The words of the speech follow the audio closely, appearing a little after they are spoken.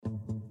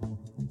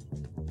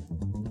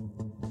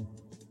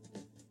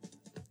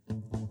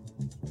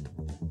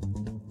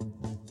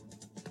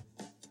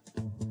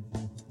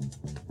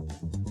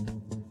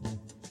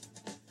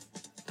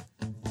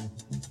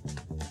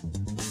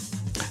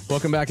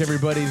Welcome back,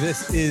 everybody.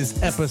 This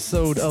is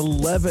episode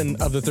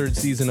 11 of the third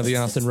season of the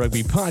Austin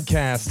Rugby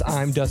Podcast.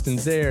 I'm Dustin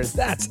Zare.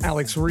 That's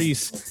Alex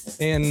Reese.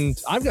 And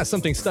I've got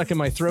something stuck in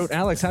my throat.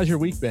 Alex, how's your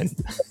week been?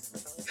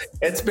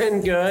 It's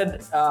been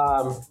good.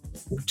 I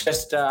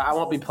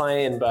won't be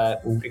playing,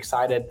 but I'm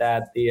excited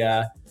that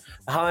the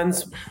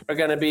Huns are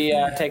going to be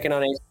taking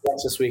on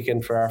ACS this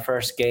weekend for our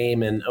first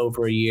game in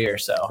over a year.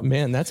 So,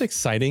 man, that's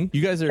exciting.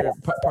 You guys are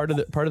part of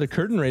the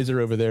curtain raiser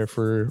over there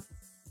for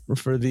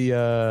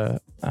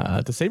the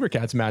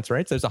Sabercats match,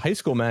 right? There's a high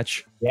school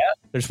match. Yeah.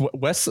 There's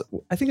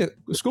I think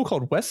a school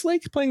called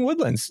Westlake playing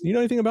Woodlands. You know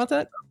anything about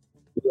that?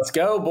 Let's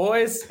go,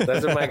 boys.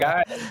 Those are my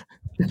guys.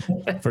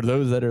 For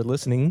those that are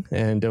listening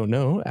and don't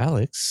know,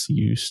 Alex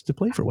used to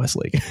play for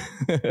Westlake.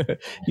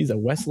 He's a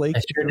Westlake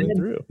through and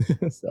through.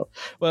 So,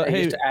 well,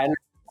 I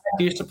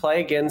used to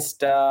play against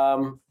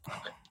Connor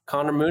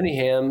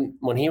Mooneyham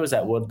when he was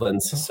at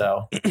Woodlands.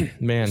 So,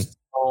 man.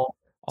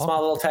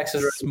 Small little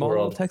Texas rugby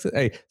world.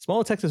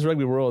 Small Texas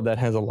rugby world that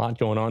has a lot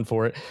going on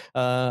for it.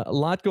 A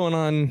lot going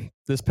on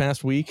this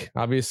past week.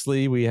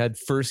 Obviously, we had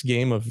first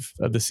game of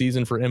the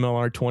season for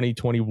MLR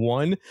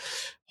 2021.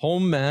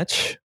 Home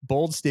match,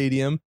 Bold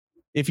Stadium.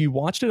 If you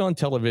watched it on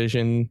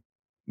television,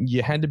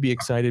 you had to be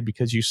excited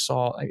because you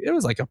saw it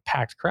was like a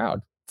packed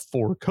crowd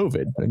for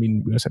COVID. I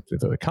mean, we just have to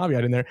throw a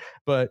caveat in there,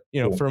 but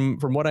from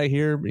what I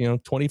hear,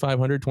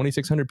 2,500,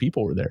 2,600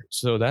 people were there.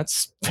 So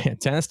that's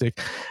fantastic.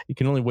 You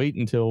can only wait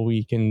until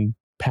we can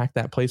pack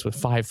that place with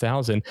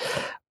 5,000.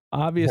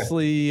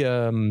 Obviously,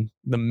 the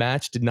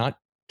match did not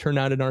turn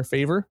out in our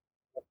favor.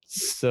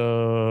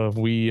 So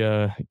we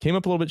came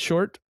up a little bit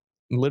short,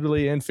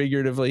 literally and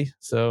figuratively.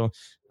 So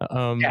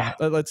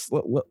let's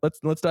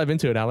dive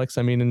into it, Alex.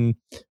 I mean, in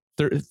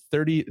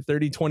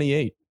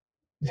 30-28.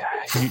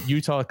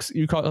 Utah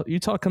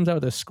comes out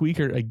with a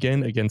squeaker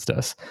again against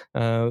us.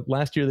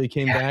 Last year they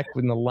came back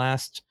in the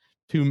last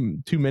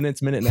minute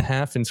and a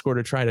half and scored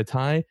a try to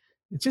tie.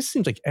 It just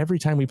seems like every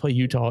time we play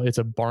Utah, it's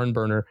a barn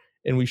burner,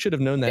 and we should have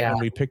known that when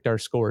we picked our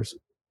scores.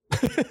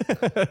 I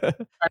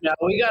know,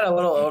 we got a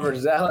little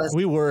overzealous.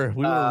 We were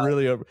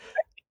really over.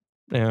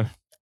 Yeah.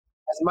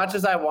 As much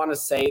as I want to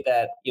say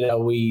that,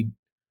 we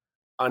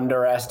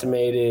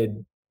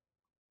underestimated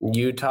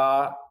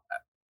Utah,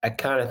 I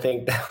kind of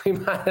think that we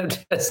might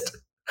have just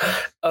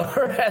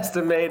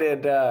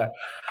overestimated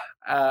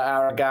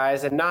our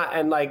guys, and not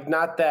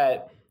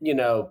that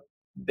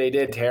they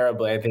did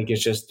terribly. I think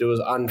it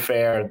was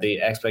unfair,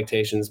 the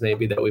expectations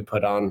maybe that we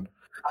put on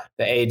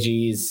the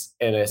AGs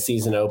in a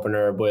season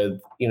opener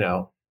with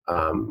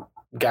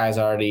guys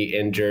already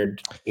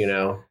injured.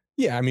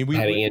 Yeah, I mean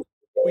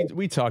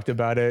we talked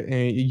about it,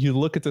 and you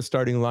look at the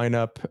starting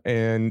lineup,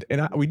 and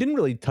we didn't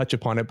really touch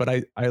upon it, but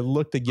I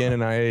looked again,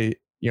 and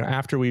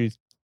after we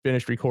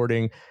finished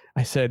recording,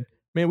 I said,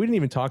 man, we didn't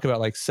even talk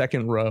about like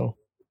second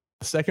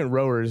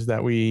rowers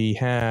that we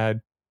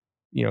had,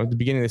 at the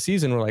beginning of the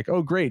season. We're like,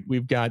 oh, great.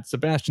 We've got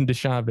Sebastian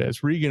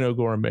DeChavez, Regan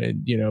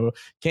O'Gorman,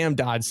 Cam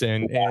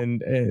Dodson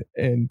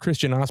and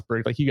Christian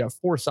Osberg. Like, you got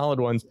four solid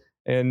ones.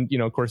 And,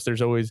 of course,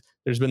 there's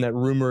been that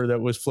rumor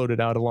that was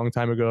floated out a long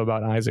time ago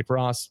about Isaac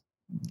Ross.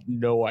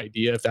 No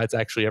idea if that's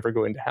actually ever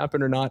going to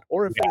happen or not,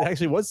 or if it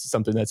actually was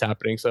something that's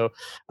happening. So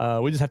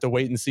we just have to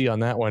wait and see on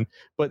that one.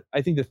 But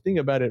I think the thing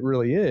about it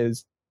really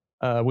is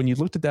when you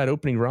looked at that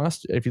opening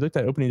roster, if you looked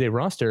at that opening day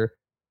roster,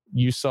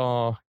 you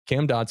saw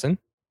Cam Dodson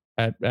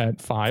at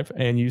 5,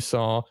 and you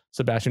saw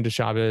Sebastian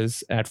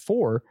DeChavez at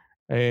 4,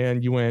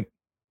 and you went,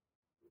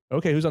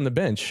 okay, who's on the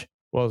bench?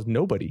 Well,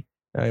 nobody.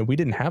 We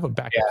didn't have a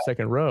backup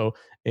second row,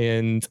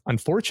 and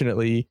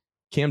unfortunately,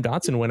 Cam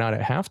Dodson went out at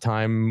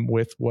halftime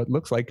with what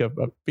looks like a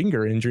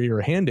finger injury or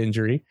a hand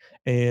injury,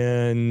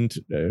 and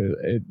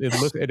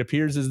it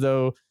appears as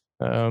though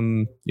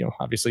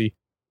obviously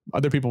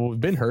other people have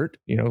been hurt.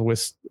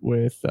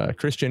 With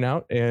Christian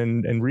out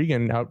and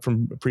Regan out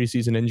from a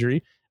preseason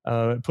injury,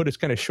 put us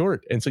kind of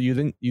short, and so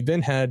you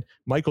then had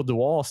Michael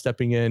DeWall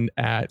stepping in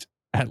at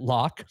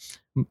lock.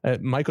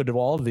 Michael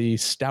DeWall, the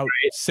stout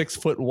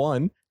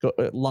 6'1",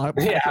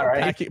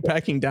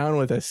 packing down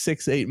with a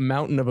 6'8"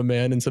 mountain of a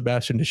man in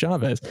Sebastian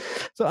DeChavez.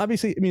 So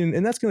obviously, I mean,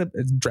 and that's going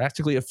to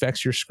drastically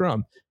affects your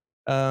scrum.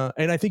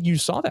 And I think you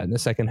saw that in the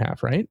second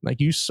half, right?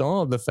 Like, you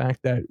saw the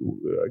fact that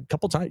a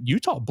couple times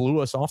Utah blew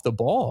us off the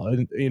ball,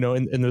 in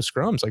the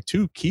scrums, like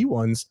two key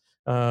ones,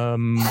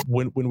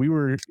 when we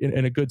were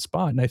in a good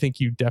spot. And I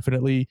think you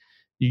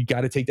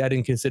got to take that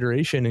in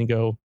consideration and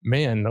go,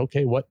 man,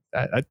 okay,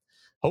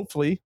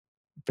 hopefully,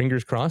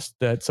 fingers crossed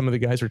that some of the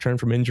guys return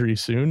from injury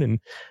soon. And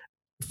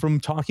from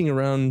talking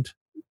around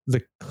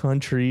the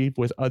country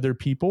with other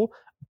people,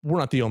 we're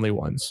not the only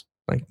ones.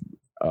 Like,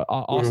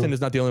 Austin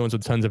is not the only ones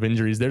with tons of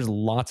injuries. There's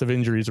lots of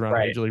injuries around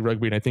Major League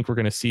Rugby, and I think we're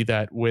going to see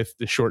that with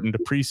the shortened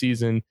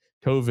preseason,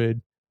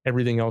 COVID,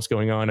 everything else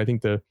going on. I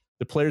think the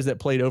players that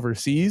played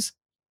overseas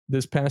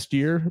this past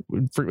year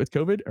with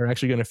COVID are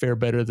actually going to fare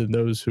better than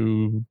those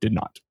who did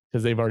not,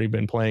 because they've already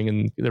been playing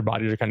and their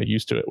bodies are kind of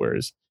used to it,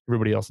 whereas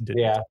everybody else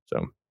didn't. Yeah.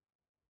 So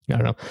I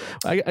don't know.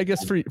 I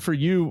guess for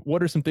you,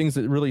 what are some things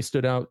that really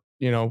stood out,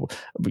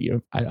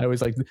 I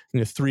was like,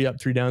 3 up,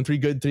 3 down, 3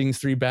 good things,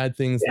 3 bad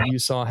things that you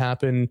saw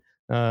happen.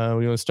 We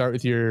want to start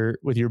with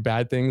your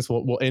bad things.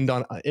 We'll end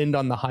on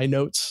the high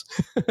notes.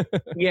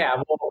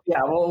 We'll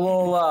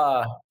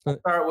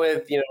start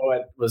with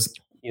what was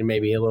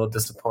maybe a little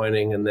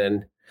disappointing, and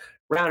then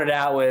round it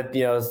out with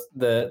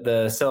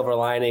the silver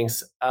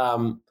linings.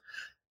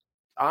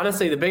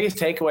 Honestly, the biggest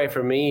takeaway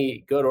for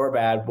me, good or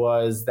bad,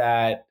 was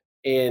that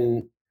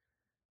in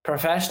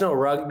professional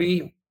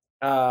rugby,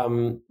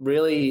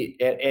 really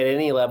at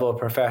any level of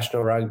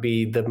professional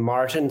rugby, the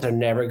margins are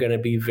never going to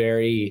be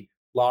very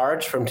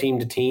large from team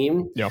to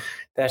team. Yeah.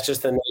 That's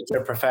just the nature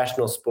of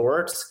professional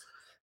sports.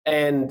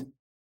 And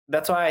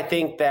that's why I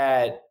think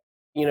that,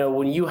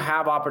 when you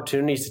have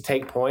opportunities to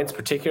take points,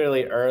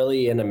 particularly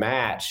early in a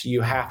match,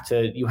 you have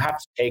to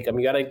take them.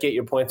 You got to get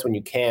your points when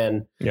you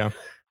can. Yeah.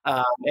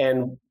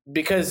 And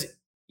because,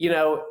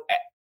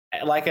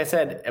 like I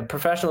said,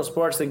 professional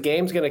sports, the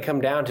game's going to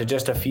come down to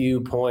just a few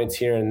points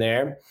here and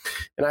there.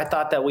 And I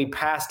thought that we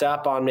passed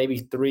up on maybe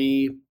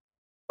 3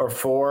 or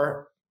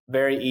 4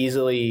 very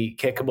easily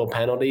kickable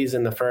penalties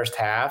in the first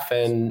half.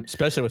 And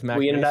especially with Mac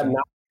we ended Mason.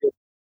 up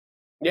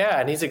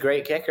and he's a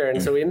great kicker.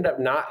 And so we ended up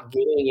not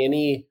getting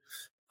any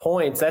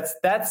points.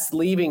 That's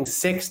leaving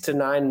 6 to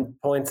 9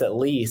 points at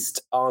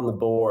least on the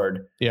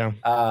board. Yeah.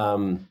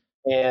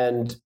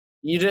 And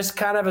you just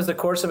kind of, as the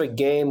course of a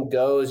game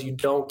goes, you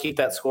don't keep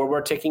that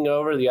scoreboard ticking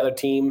over. The other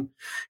team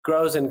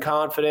grows in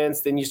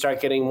confidence. Then you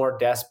start getting more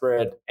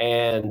desperate.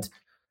 And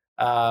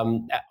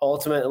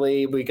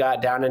ultimately, we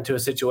got down into a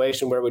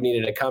situation where we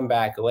needed a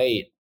comeback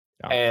late.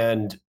 Yeah.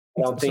 And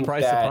I don't think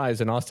surprise,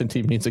 an Austin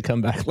team needs a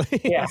comeback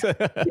late. Yeah.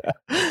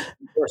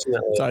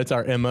 Unfortunately. So it's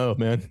our MO,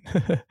 man.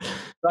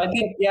 But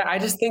I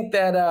just think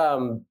that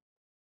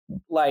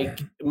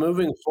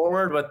moving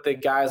forward, what the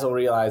guys will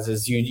realize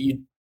is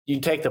you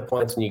take the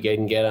points when you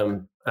can get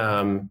them.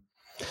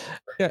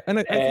 And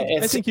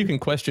I think you can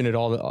question it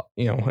all.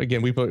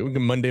 Again, we put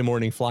Monday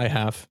morning fly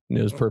half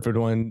is perfect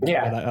one.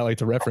 Yeah, I like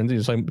to reference.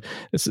 It's like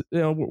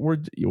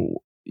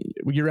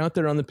you're out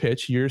there on the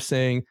pitch. You're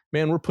saying,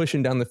 man, we're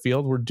pushing down the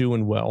field. We're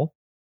doing well.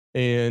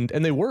 And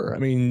they were. I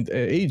mean,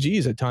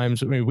 AGs at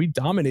times, we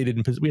dominated,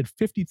 and we had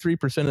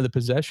 53% of the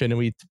possession, and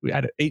we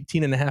had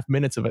 18 and a half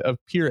minutes of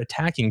pure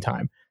attacking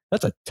time.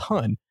 That's a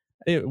ton.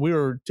 We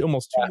were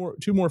almost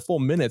two more full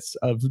minutes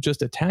of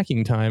just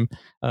attacking time.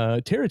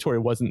 Territory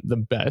wasn't the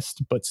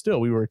best, but still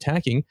we were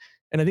attacking.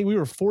 And I think we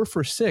were 4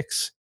 for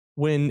 6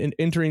 when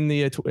entering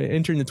the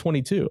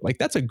 22. Like,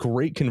 that's a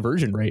great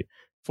conversion rate.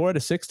 4 out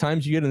of 6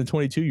 times you get in the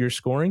 22, you're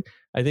scoring.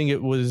 I think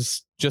it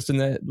was just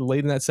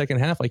late in that second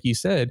half, like you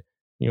said,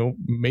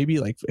 maybe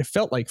like it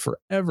felt like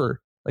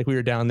forever, like we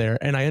were down there.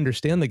 And I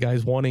understand the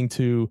guys wanting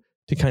to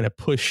kind of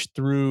push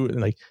through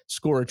and like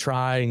score a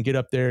try and get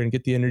up there and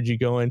get the energy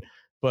going.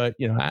 But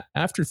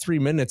after 3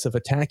 minutes of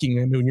attacking,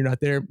 when you're not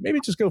there, maybe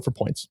just go for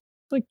points.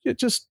 Like,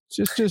 just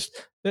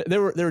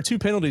there were 2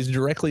 penalties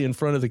directly in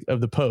front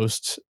of the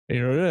posts.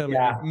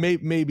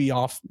 Maybe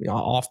off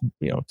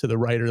to the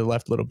right or the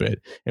left a little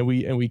bit, and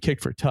we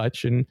kicked for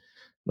touch. And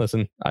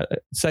listen,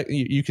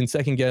 you can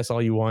second guess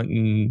all you want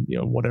and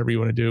whatever you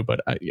want to do,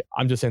 but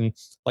I'm just saying,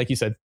 like you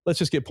said, let's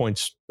just get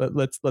points.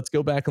 Let's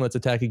go back and let's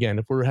attack again.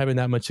 If we're having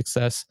that much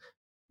success,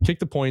 kick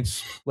the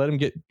points, let them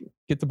get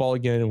the ball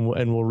again, and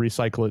we'll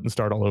recycle it and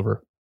start all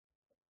over.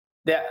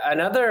 Yeah,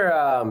 another,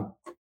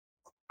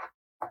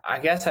 I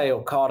guess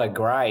I'll call it a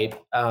gripe,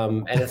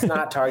 and it's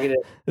not targeted.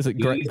 Is it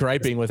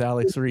griping with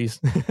Alex Reese?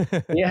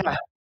 Yeah,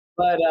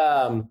 but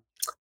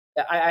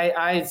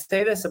I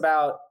say this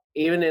about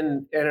even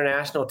in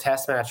international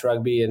test match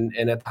rugby and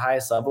at the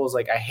highest levels.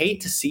 Like, I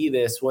hate to see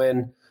this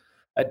when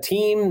a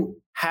team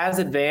has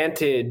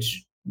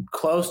advantage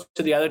close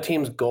to the other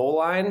team's goal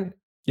line.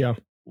 Yeah.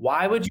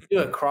 Why would you do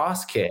a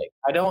cross kick?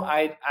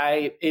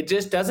 It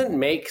just doesn't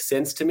make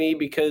sense to me,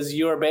 because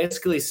you are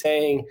basically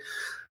saying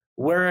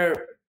we're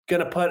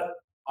going to put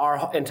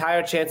our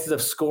entire chances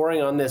of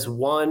scoring on this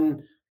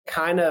one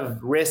kind of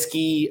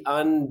risky,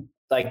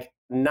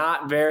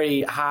 not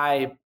very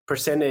high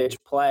percentage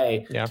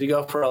play to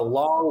go for a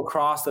long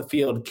cross the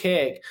field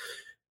kick.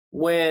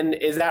 When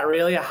is that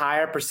really a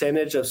higher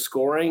percentage of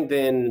scoring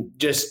than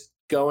just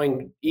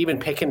going even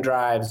pick and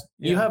drives?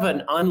 You have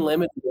an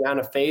unlimited amount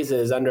of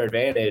phases under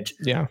advantage.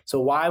 Yeah. So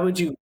why would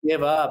you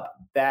give up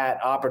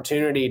that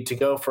opportunity to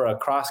go for a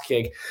cross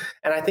kick?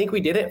 And I think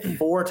we did it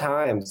 4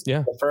 times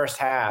the first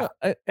half.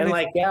 We came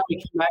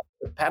back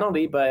with a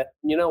penalty, but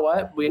you know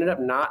what? We ended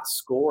up not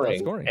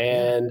scoring.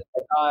 And I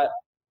thought,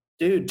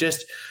 dude,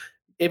 just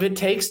if it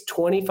takes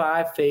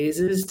 25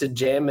 phases to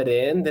jam it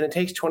in, then it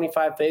takes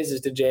 25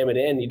 phases to jam it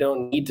in. You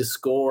don't need to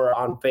score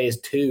on phase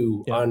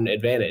 2 on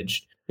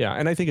advantage. Yeah,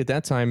 and I think at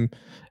that time,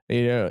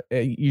 you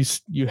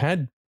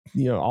had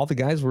all the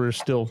guys were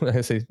still,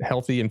 I say,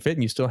 healthy and fit,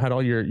 and you still had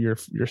all your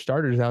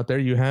starters out there.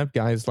 You have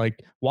guys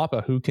like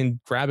Wapa who can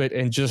grab it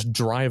and just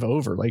drive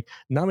over. Like,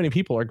 not many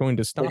people are going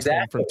to stop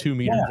him from 2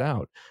 meters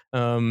out.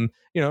 Again,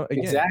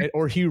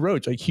 or Hugh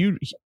Roach. Like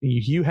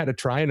Hugh had a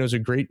try, and it was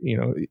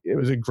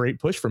a great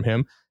push from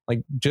him.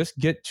 Like, just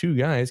get two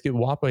guys, get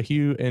Wappa,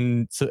 Hugh,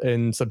 and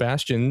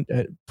Sebastian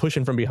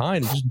pushing from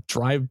behind, and just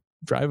drive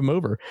them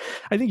over.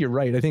 I think you're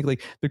right. I think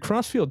like the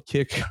crossfield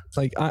kick,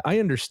 like I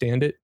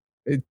understand it.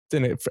 It's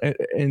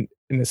in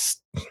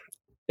this,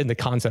 in the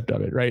concept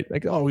of it, right?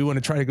 Like, oh, we want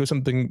to try to go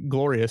something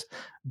glorious,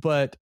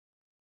 but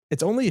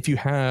it's only if you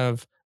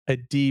have a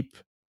deep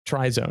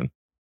try zone.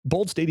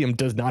 Bold Stadium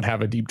does not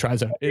have a deep try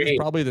zone. It is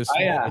probably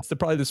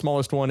probably the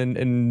smallest one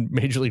in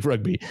Major League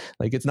Rugby.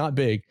 Like, it's not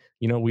big.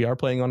 You know, we are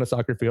playing on a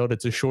soccer field.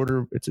 It's a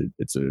shorter. It's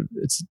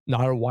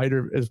not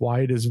as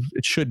wide as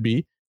it should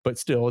be, but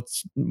still,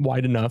 it's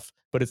wide enough.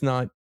 But it's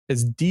not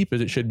as deep as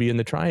it should be in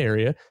the try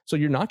area. So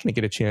you're not going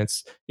to get a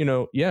chance. You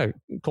know, yeah,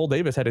 Cole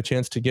Davis had a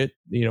chance to get,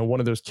 you know, one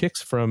of those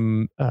kicks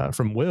from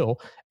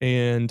Will,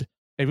 and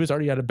it was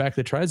already out of back of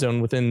the try zone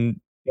within.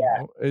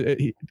 You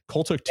know,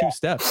 Cole took two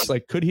steps.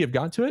 Like, could he have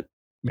got to it?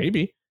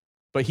 Maybe,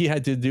 but he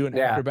had to do an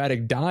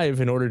acrobatic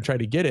dive in order to try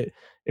to get it.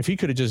 If he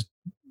could have just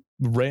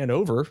ran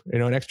over, you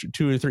know, an extra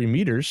 2 or 3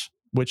 meters,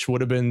 which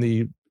would have been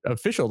the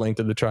official length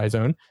of the try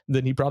zone,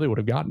 then he probably would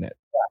have gotten it.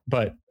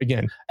 But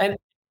again, and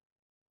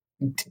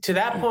to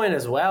that point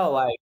as well,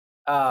 like,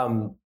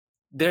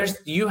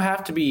 you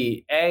have to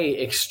be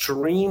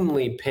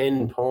extremely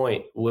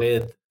pinpoint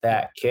with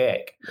that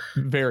kick,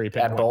 very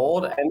pinpoint. That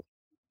bold, and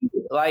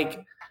like,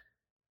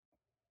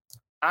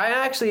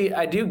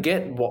 I do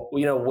get,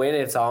 you know, when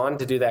it's on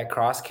to do that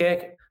cross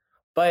kick,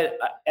 but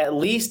at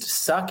least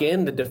suck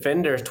in the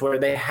defenders to where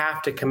they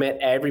have to commit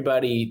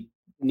everybody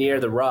near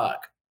the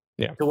ruck.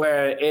 Yeah. To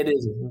where it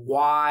is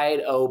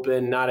wide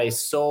open, not a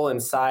soul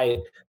in sight.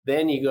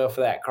 Then you go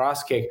for that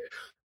cross kick.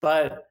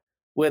 But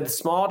with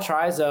small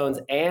try zones,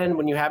 and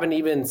when you haven't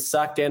even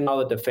sucked in all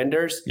the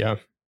defenders, you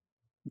have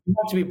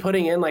to be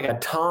putting in like a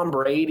Tom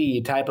Brady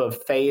type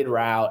of fade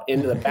route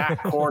into the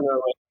back corner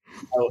with,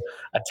 you know,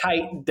 a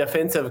tight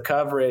defensive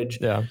coverage.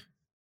 Yeah.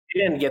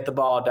 He didn't get the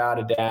ball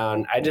dotted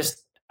down. I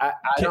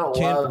don't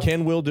love.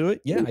 Can Will do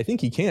it? Yeah, I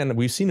think he can.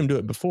 We've seen him do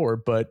it before,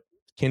 but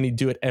can he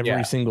do it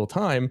every single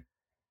time?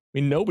 I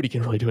mean, nobody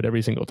can really do it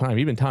every single time.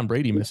 Even Tom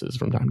Brady misses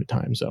from time to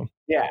time. So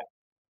yeah,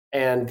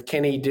 and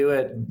can he do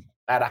it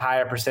at a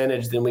higher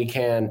percentage than we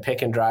can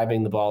pick and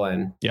driving the ball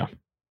in? Yeah.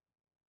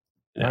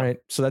 All right.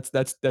 So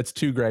that's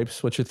 2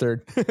 gripes. What's your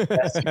third?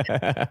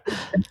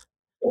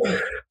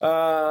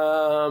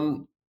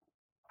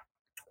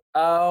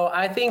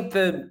 I think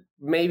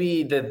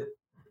maybe the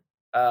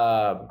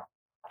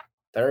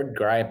third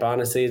gripe,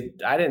 honestly,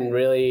 I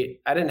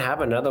didn't have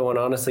another one,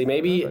 honestly.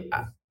 Maybe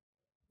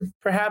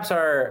perhaps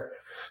our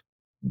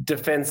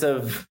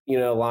defensive, you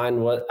know,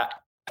 line was,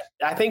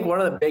 I think one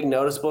of the big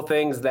noticeable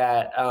things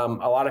that a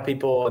lot of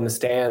people in the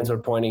stands were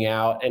pointing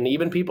out, and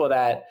even people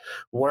that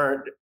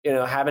weren't, you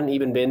know, haven't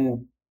even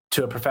been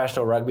to a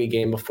professional rugby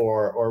game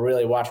before or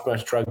really watched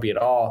much rugby at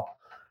all,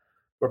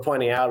 were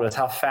pointing out was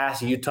how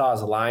fast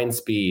Utah's line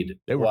speed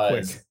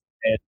was. Quick.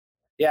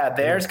 And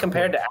theirs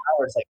compared to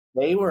ours, like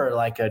they were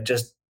like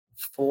just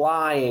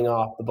flying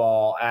off the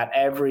ball at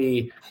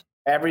every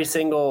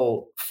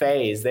single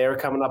phase. They were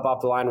coming up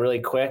off the line really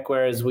quick,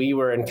 whereas we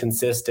were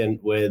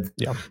inconsistent with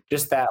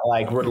just that.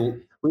 Like, we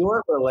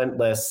weren't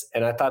relentless,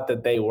 and I thought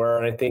that they were.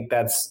 And I think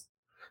I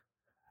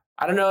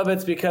don't know if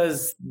it's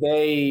because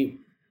they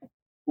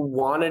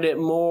wanted it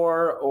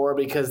more or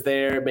because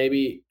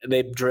maybe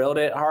they've drilled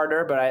it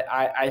harder, but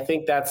I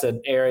think that's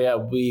an area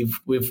we've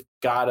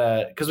got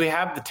to, because we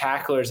have the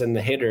tacklers and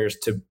the hitters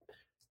to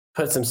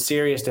put some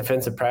serious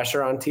defensive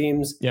pressure on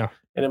teams. Yeah.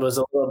 And it was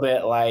a little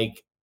bit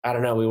like, I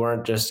don't know, we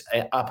weren't just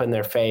up in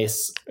their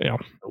face. Yeah.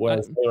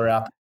 Whereas they were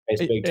up in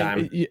their face big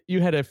time.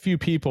 You had a few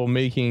people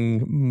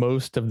making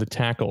most of the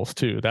tackles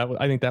too.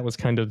 I think that was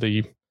kind of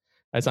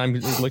as I'm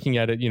looking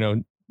at it, you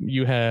know,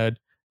 you had,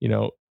 you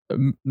know,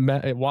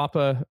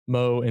 Wappa,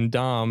 Mo, and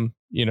Dom,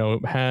 you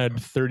know, had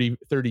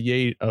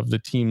 38 of the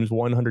team's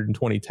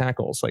 120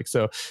 tackles. Like,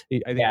 so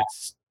I think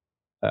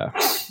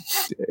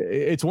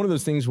it's one of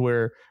those things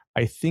where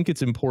I think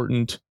it's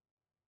important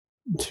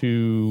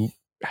to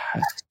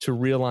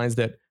realize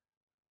that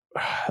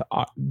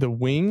the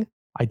wing,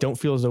 I don't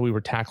feel as though we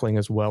were tackling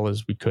as well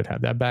as we could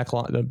have. That back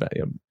line,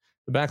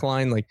 the back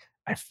line, like,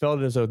 I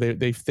felt as though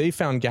they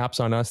found gaps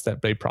on us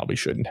that they probably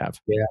shouldn't have.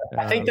 Yeah,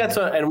 I think that's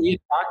and we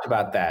talked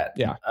about that.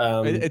 Yeah,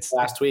 it's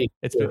last week.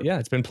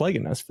 It's been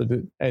plaguing us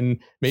and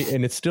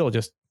it's still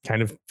just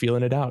kind of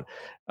feeling it out.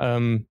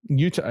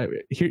 Utah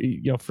here,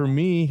 you know, for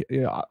me,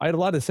 you know, I had a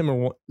lot of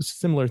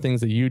similar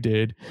things that you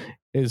did,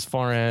 as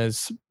far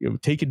as, you know,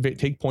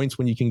 take points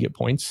when you can get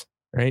points,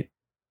 right?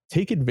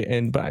 I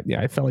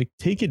felt like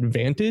take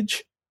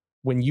advantage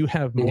when you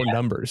have more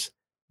numbers.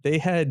 They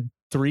had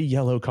 3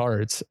 yellow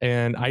cards,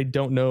 and I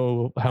don't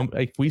know how,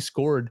 like, we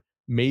scored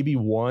maybe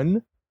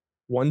one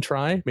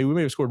try. Maybe we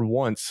may have scored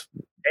once.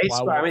 They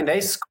scored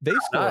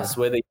us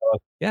with a yellow.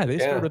 Yeah, they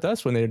scored with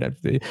us when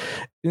they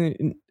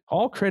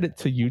all credit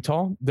to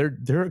Utah.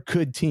 They're a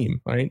good team,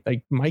 right?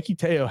 Like, Mikey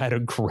Teo had a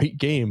great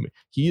game.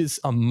 He is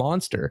a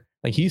monster.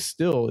 Like, he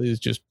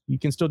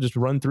can still just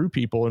run through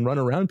people and run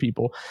around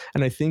people.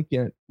 And I think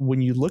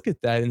when you look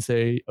at that and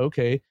say,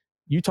 okay,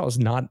 Utah's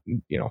not,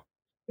 you know,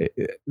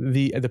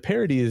 the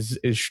parity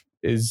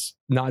is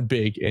not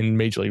big in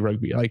Major League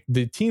Rugby. Like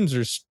the teams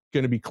are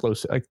going to be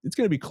close. Like it's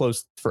going to be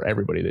close for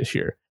everybody this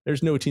year.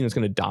 There's no team that's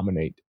going to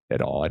dominate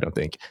at all, I don't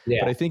think.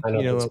 Yeah, but I think,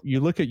 you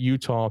look at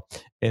Utah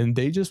and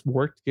they just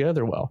work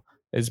together well.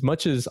 As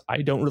much as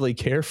I don't really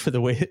care for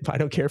I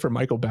don't care for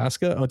Michael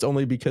Baska. It's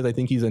only because I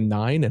think he's a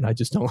 9 and I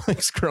just don't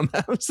like scrum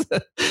halves.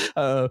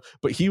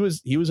 But he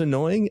was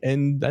annoying,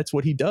 and that's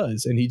what he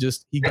does. And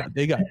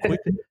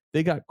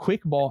they got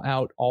quick ball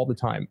out all the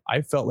time.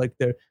 I felt like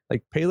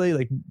Pele,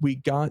 like we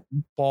got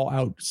ball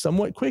out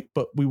somewhat quick,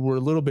 but we were a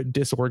little bit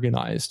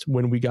disorganized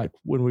when we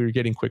were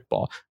getting quick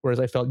ball. Whereas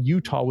I felt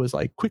Utah was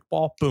like quick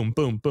ball, boom,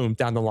 boom, boom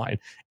down the line,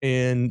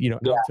 and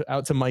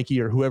out to Mikey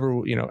or whoever,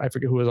 I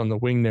forget who was on the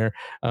wing there.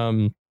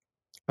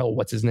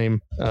 What's his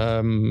name?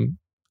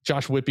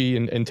 Josh Whippy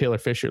and Taylor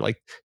Fisher.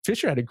 Like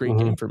Fisher had a great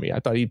game for me. I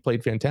thought he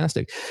played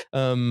fantastic.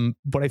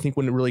 But I think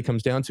when it really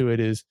comes down to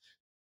it is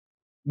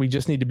we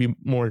just need to be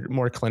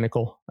more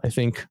clinical. I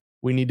think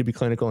we need to be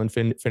clinical in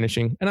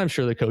finishing. And I'm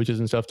sure the coaches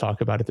and stuff talk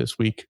about it this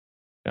week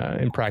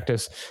in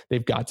practice.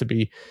 They've got to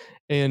be.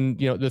 And,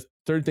 the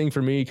third thing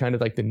for me, kind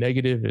of like the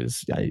negative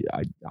is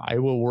I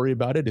will worry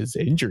about it is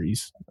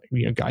injuries.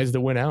 Guys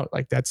that went out,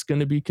 like that's going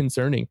to be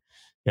concerning.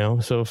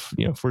 So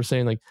if we're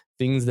saying like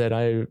things that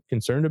I'm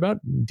concerned about,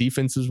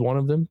 defense is one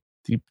of them.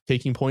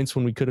 Taking points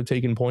when we could have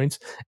taken points,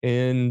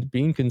 and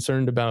being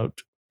concerned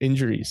about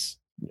injuries.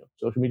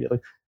 Social media,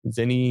 like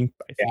Zenny,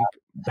 I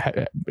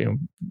think,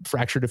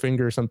 fractured a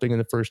finger or something in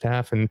the first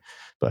half,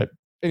 but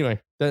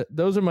anyway,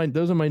 those are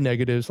my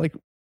negatives. Like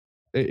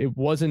it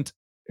wasn't.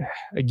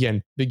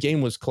 Again, the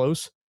game was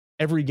close.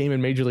 Every game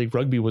in Major League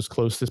Rugby was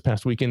close this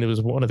past weekend. It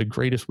was one of the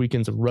greatest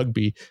weekends of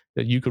rugby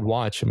that you could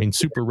watch. I mean,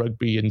 Super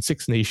Rugby and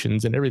Six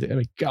Nations and everything. I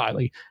mean, God,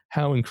 like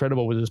how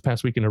incredible was this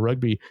past weekend of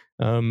rugby?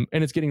 And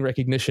it's getting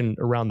recognition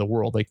around the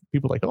world. Like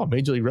people are like, oh,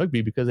 Major League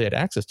Rugby, because they had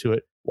access to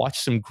it, watch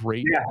some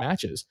great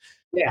matches.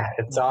 Yeah,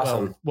 it's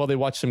awesome. Well, they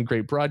watch some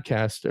great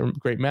broadcasts or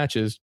great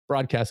matches.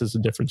 Broadcast is a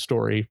different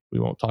story. We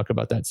won't talk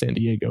about that San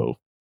Diego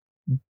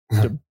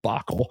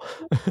debacle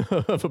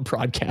of a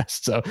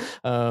broadcast. So,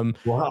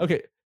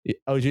 okay.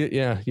 Oh,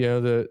 yeah.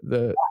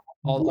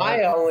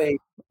 My only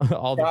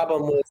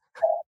problem was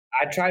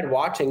I tried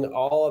watching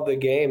all of the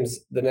games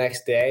the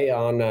next day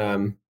on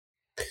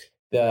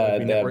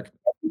the network,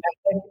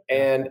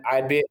 and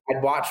I'd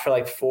watch for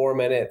like 4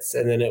 minutes,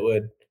 and then it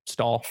would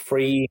stall,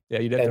 freeze.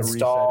 Yeah, you'd have to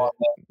stall.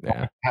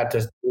 Yeah, I had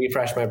to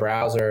refresh my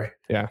browser.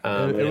 Yeah,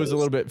 it was a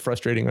little bit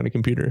frustrating on a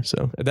computer.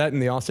 So that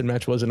and the Austin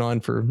match wasn't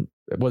on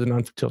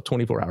until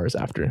 24 hours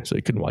after, so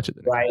you couldn't watch it.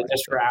 Right,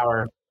 just for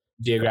our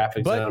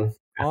geographic zone.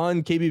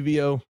 On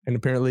KBVO, and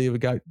apparently we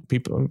got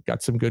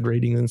some good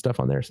ratings and stuff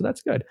on there, so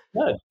that's good.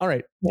 All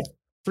right,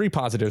 3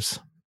 positives.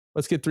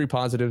 Let's get 3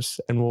 positives,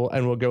 and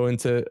we'll go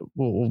into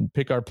we'll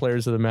pick our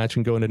players of the match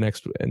and go into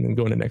next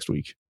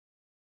week.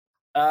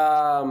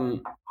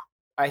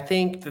 I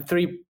think the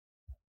 3.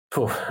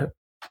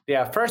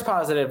 First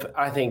positive.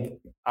 I think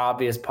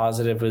obvious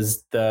positive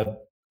was I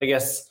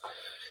guess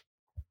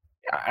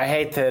I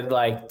hate to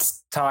like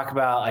talk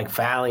about like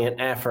valiant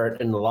effort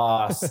in the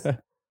loss.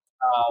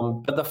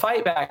 But the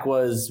fight back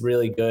was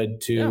really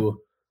good to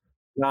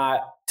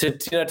not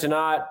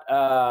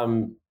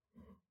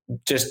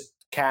just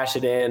cash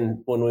it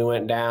in when we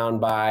went down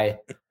by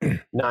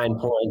 9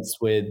 points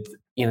with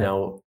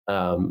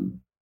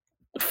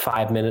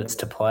 5 minutes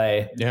to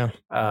play.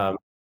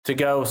 To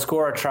go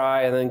score a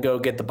try and then go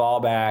get the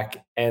ball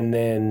back and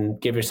then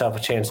give yourself a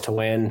chance to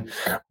win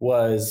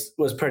was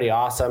pretty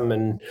awesome.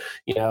 And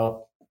we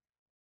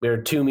were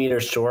 2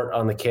 meters short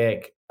on the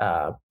kick,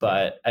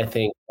 but I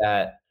think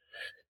that.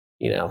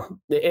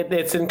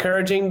 It's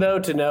encouraging though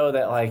to know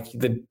that like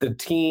the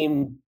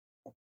team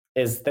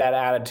is that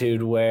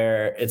attitude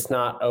where it's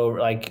not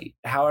over. Like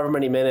however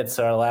many minutes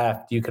are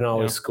left, you can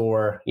always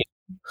score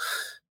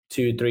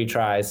 2-3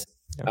 tries.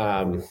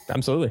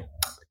 Absolutely,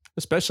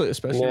 especially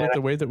with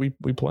the way that we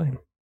play.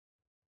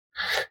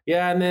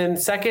 Yeah, and then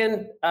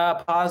second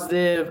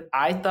positive,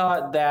 I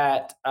thought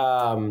that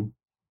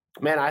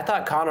I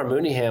thought Connor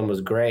Mooneyham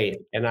was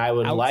great, and I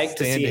would like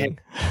to see him.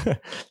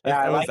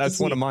 That's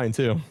one of mine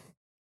too.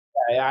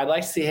 I'd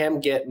like to see him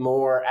get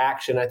more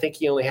action. I think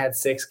he only had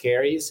 6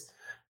 carries.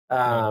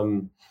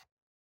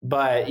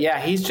 But yeah,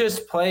 he's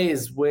just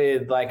plays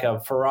with like a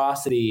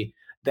ferocity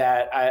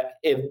that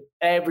if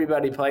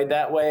everybody played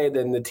that way,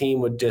 then the team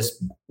would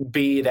just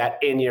be that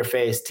in your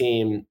face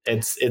team.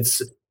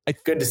 It's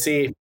good to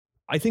see.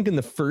 I think in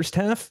the first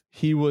half,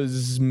 he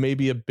was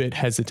maybe a bit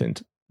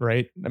hesitant,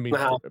 right? I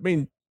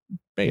mean,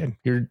 man,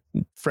 you're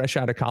fresh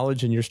out of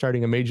college and you're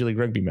starting a Major League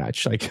Rugby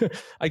match. Like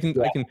I can,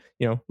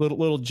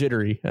 little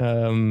jittery,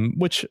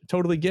 which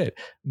totally get.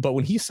 But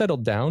when he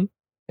settled down,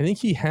 I think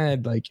he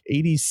had like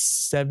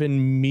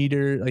 87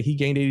 meters. Like he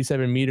gained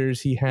 87 meters.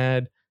 He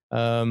had, he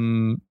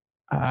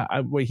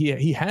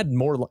had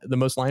the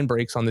most line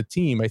breaks on the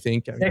team. I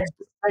think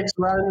 6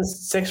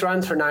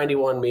 runs for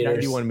 91 meters.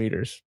 91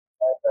 meters.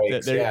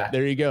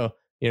 There you go.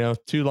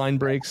 2 line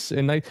breaks,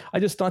 and I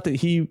just thought that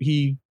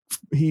he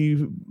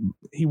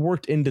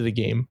worked into the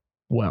game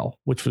well,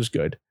 which was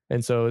good.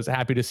 And so I was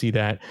happy to see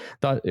that.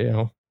 Thought,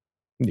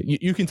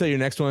 you can tell your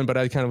next one, but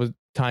I kind of was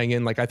tying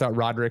in, like, I thought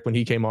Roderick, when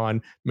he came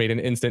on, made an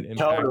instant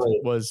impact,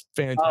 was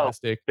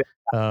fantastic.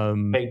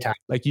 Big time.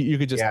 Like you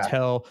could just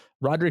tell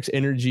Roderick's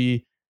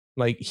energy.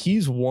 Like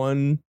he's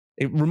one.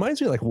 It reminds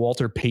me of like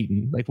Walter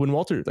Payton. Like when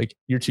Walter, like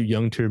you're too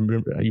young to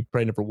remember, you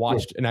probably never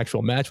watched an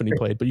actual match when he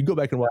played, but you go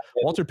back and watch.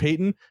 Walter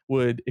Payton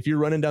would, if you're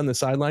running down the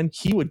sideline,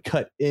 he would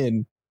cut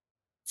in,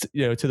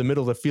 to the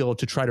middle of the field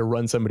to try to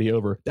run somebody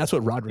over. That's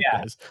what Roderick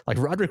does. Like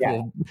Roderick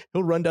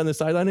he'll run down the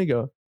sideline and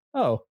go,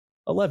 oh,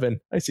 11,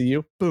 I see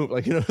you. Boom.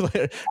 Like,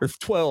 or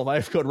 12,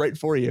 I've gone right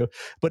for you.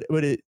 But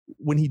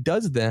when he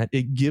does that,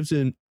 it gives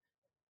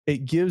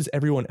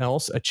everyone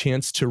else a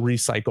chance to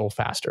recycle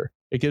faster.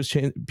 It gives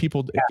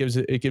people,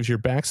 it gives your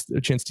backs a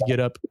chance to get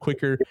up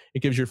quicker.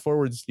 It gives your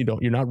forwards,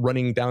 you're not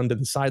running down to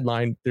the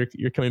sideline.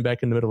 You're coming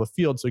back in the middle of the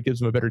field. So it gives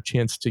them a better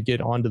chance to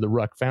get onto the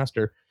ruck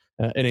faster.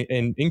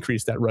 And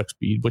increase that ruck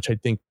speed, which I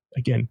think,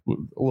 again, a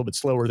little bit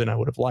slower than I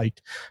would have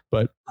liked.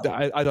 But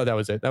I thought that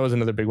was it. That was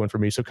another big one for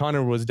me. So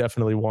Connor was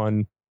definitely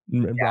one.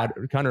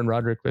 Connor and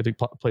Roderick, I think,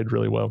 played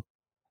really well.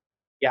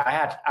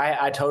 Yeah,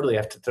 I totally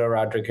have to throw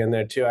Roderick in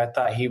there too. I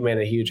thought he made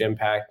a huge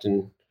impact,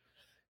 and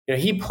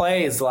he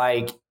plays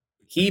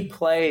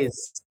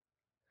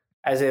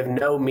as if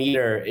no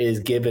meter is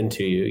given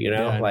to you.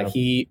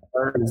 He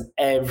earns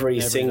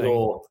every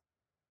single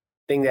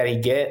thing that he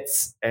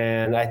gets,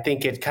 and I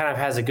think it kind of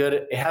has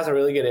a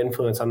really good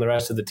influence on the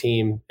rest of the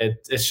team.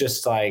 It's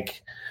just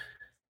like,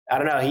 I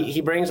don't know,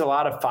 he brings a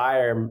lot of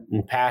fire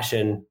and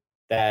passion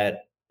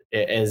that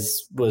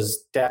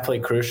was definitely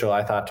crucial,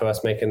 I thought, to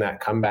us making that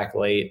comeback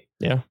late.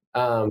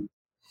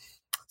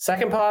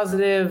 Second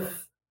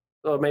positive,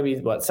 or maybe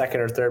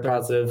second or third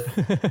positive?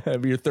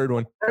 Your third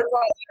one. Third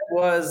positive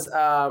was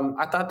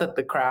I thought that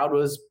the crowd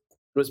was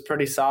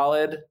pretty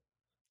solid.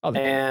 Oh,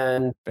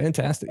 and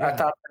fantastic! I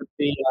thought that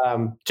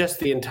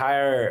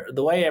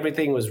the way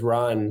everything was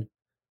run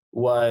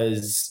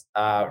was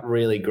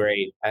really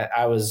great.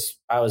 I was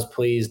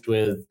pleased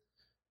with,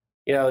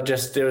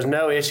 just there was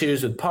no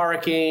issues with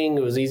parking.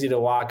 It was easy to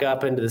walk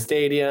up into the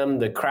stadium.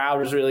 The crowd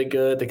was really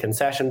good. The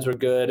concessions were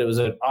good. It was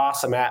an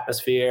awesome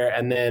atmosphere.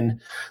 And then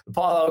the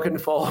Paul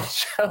Oakenfold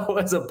show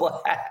was a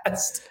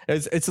blast.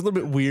 It's a little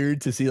bit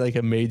weird to see like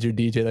a major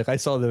DJ. Like I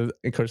saw of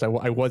course, I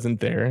wasn't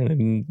there,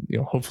 and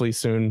hopefully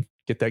soon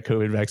get that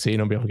COVID vaccine,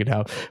 I'll be able to get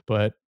out.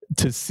 But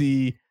to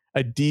see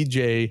a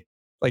DJ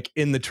like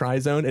in the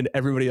tri-zone and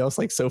everybody else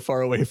like so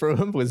far away from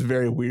him was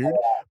very weird.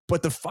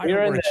 But the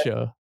fireworks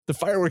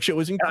show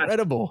was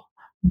incredible.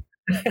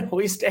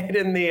 We stayed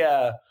in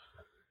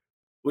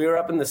we were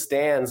up in the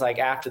stands like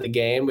after the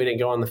game. We didn't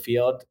go on the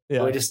field.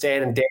 Yeah. We just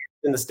stayed and danced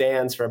in the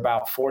stands for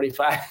about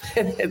 45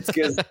 minutes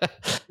because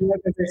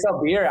they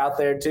sell beer out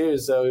there too.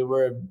 So we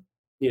were,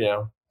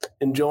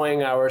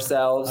 enjoying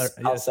ourselves,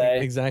 I'll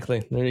say.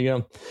 Exactly. There you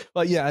go.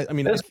 Well, yeah, I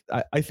mean,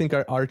 I think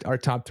our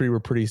top three were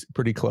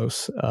pretty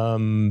close.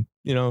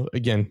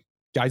 Again,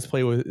 guys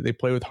play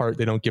with heart.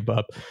 They don't give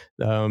up.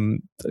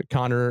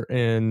 Connor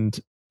and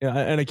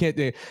I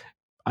can't.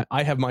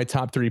 I have my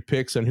top three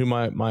picks on who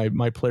my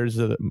players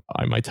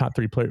my top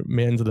three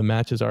mans of the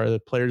matches are. The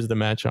players of the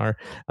match are.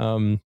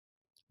 I'll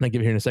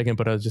give it here in a second,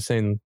 but I was just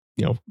saying,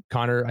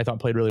 Connor, I thought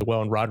played really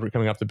well, and Roderick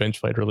coming off the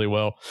bench played really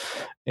well.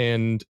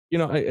 And,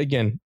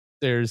 again,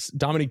 there's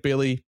Dominic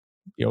Bailey,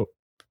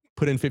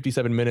 put in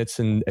 57 minutes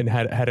and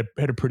had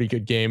a pretty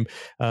good game.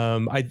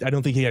 I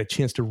don't think he had a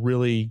chance to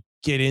really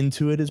get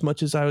into it as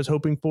much as I was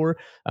hoping for.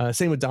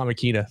 Same with Dom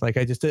Aquina. Like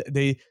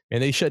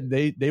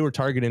they were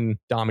targeting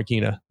Dom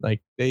Aquina.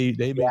 Like they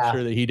made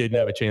sure that he didn't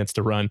have a chance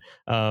to run.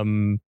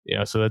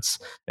 So that's,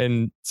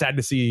 and sad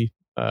to see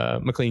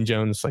McLean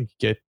Jones like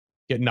get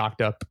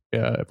knocked up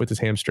with his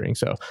hamstring.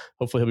 So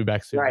hopefully he'll be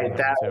back soon. Right.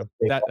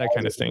 That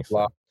kind of stinks.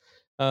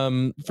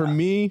 For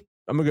me,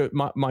 I'm gonna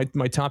go.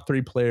 My top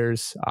three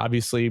players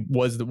obviously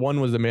was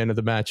the man of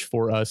the match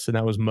for us, and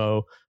that was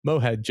Mo. Mo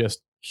had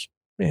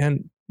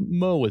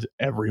Mo was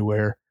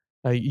everywhere.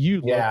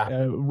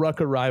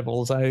 Ruck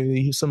arrivals.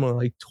 He's someone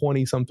like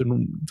 20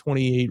 something,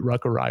 28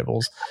 ruck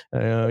arrivals.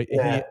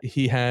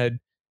 He had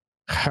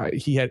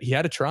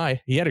a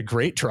try. He had a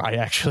great try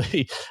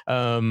actually.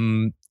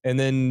 And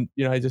then,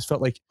 I just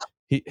felt like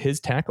his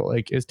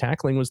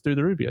tackling was through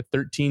the roof. He had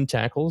 13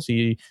 tackles.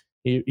 He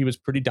was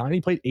pretty dominant.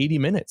 He played 80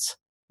 minutes.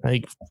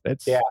 Like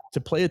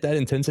to play at that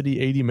intensity,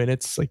 80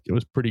 minutes, like it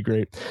was pretty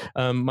great.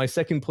 My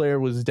second player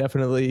was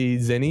definitely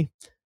Zenny.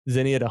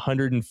 Zenny had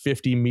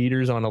 150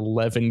 meters on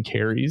 11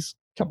 carries.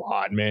 Come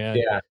on, man.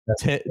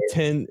 Yeah.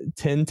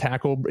 10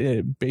 tackle.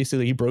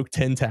 Basically, he broke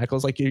 10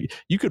 tackles. Like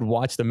you could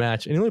watch the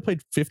match, and he only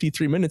played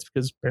 53 minutes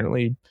because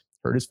apparently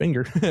hurt his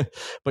finger.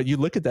 But you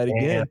look at that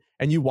again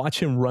and you watch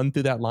him run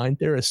through that line.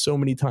 There are so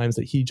many times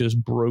that he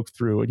just broke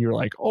through, and you're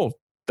like, oh,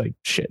 like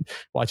shit.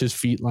 Watch his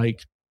feet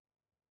like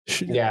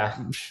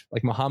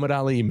Muhammad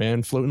Ali,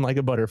 man, floating like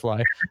a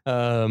butterfly.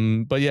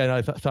 But yeah,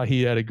 I thought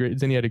he had a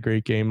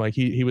great game. Like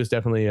he was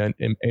definitely an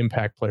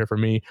impact player for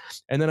me.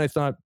 And then I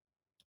thought,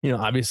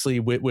 obviously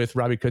with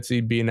Robbie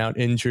Coetzee being out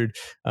injured,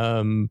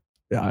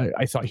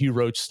 I thought Hugh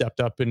Roach stepped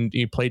up and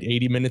he played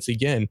 80 minutes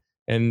again.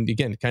 And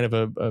again, kind of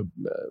a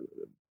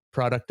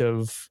product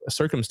of a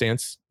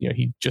circumstance.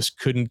 He just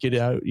couldn't get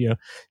out.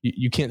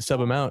 You can't sub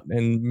him out.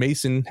 And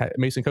Mason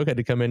Coke had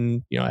to come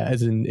in,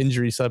 as an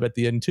injury sub at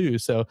the end too.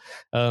 So,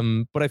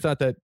 but I thought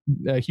that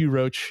Hugh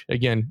Roach,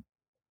 again,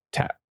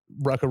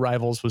 Ruck of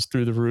Rivals was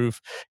through the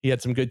roof. He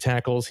had some good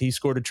tackles. He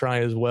scored a try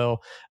as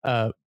well.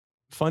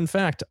 Fun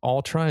fact,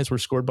 all tries were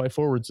scored by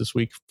forwards this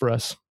week for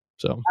us.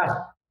 So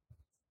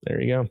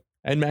there you go.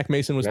 And Mac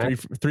Mason was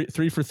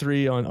three for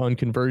three on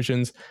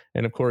conversions.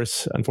 And of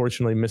course,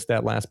 unfortunately missed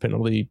that last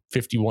penalty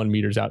 51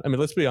 meters out. I mean,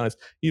 let's be honest.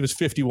 He was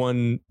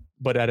 51,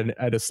 but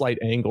at a slight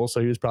angle.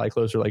 So he was probably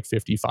closer like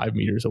 55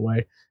 meters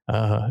away.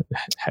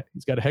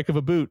 He's got a heck of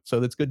a boot. So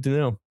that's good to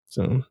know.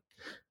 So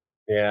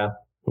yeah.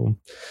 Cool.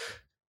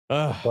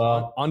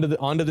 Well, on to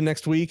the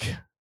next week.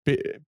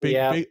 Big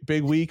week.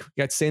 We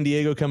got San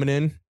Diego coming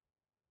in.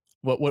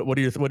 What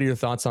are your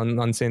thoughts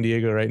on San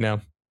Diego right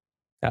now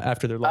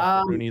after their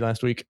loss to Rooney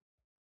last week?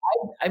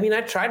 I mean,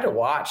 I tried to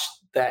watch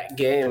that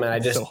game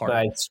and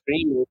my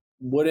screen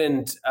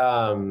wouldn't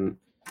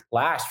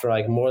last for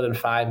like more than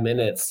 5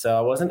 minutes. So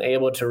I wasn't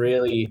able to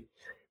really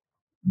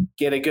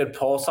get a good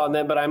pulse on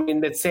them. But I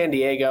mean, it's San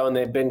Diego and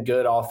they've been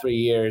good all 3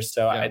 years.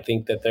 So I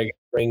think that they're going to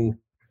bring,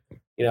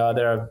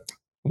 I'm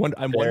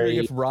wondering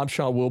if Rob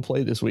Shaw will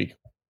play this week.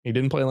 He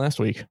didn't play last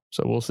week.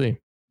 So we'll see.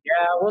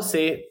 Yeah, we'll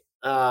see.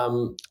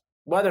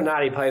 Whether or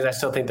not he plays, I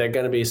still think they're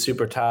going to be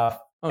super tough.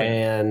 Oh, yeah.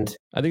 And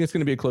I think it's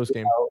going to be a close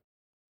game.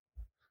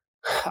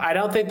 I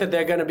don't think that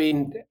they're going to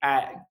be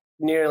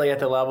nearly at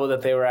the level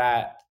that they were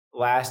at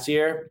last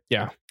year.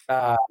 Yeah.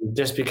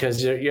 Just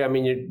because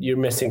you're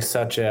missing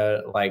such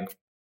a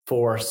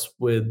force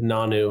with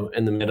Nanu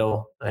in the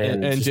middle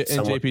and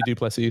JP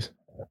Duplessis.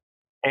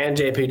 And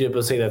JP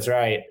Duplessis, that's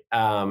right.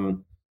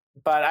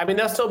 But I mean,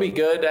 they'll still be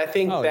good. I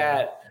think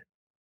that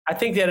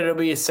it'll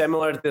be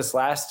similar to this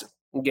last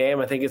game.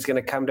 I think it's going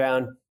to come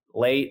down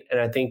late, and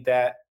I think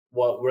that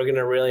what we're going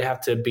to really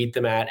have to beat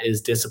them at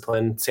is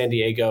discipline. San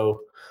Diego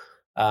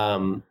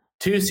 2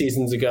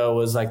 seasons ago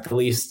was like the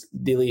least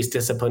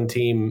disciplined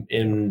team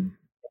in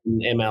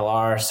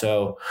MLR.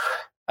 So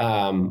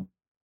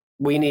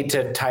we need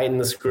to tighten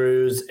the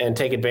screws and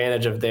take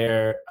advantage of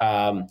their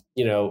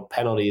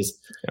penalties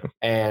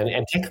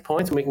and take the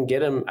points, and we can get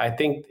them. I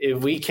think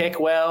if we kick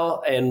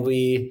well and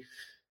we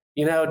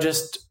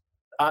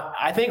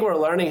I think we're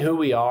learning who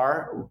we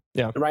are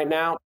right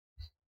now.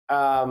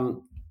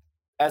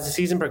 As the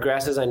season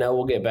progresses, I know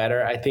we'll get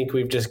better. I think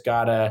we've just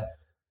got to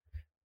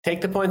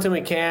take the points when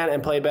we can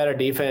and play better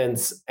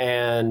defense.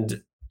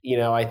 And,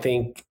 I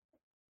think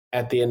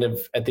at the end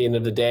of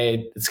the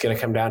day, it's going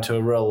to come down to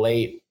a real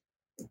late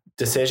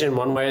decision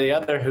one way or the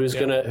other, who's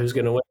going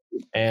to win.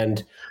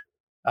 And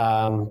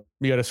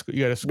you got a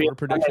score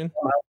prediction?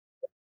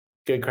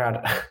 Good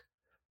crowd.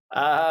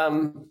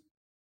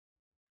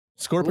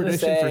 Score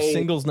prediction for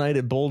singles night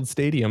at Bold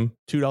Stadium,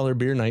 $2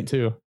 beer night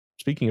too.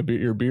 Speaking of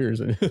your beers.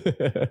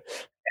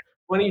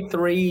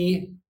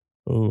 23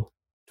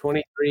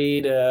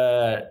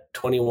 to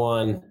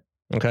 21.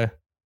 Okay.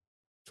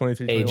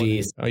 23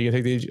 AGs. Oh, you can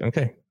take the AG.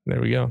 Okay. There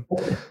we go.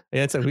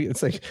 Yeah, it's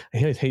like I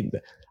hate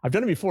that. I've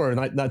done it before,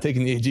 not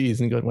taking the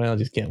AGs and going, well, I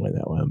just can't win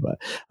that one. But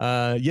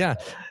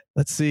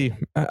let's see.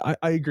 I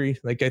agree.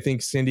 I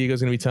think San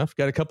Diego's going to be tough.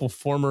 Got a couple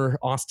former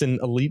Austin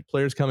Elite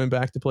players coming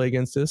back to play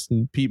against us,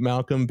 and Pete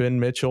Malcolm, Ben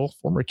Mitchell,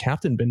 former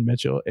captain Ben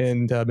Mitchell,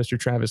 and Mr.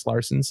 Travis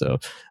Larson. So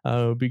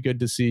it'll be good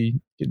to see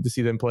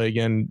them play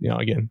again.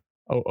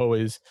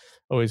 Always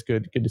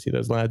good to see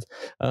those lads.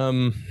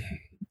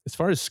 As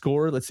far as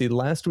score, let's see.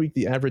 Last week,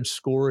 the average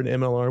score in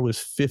MLR was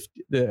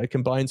 50. The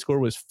combined score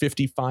was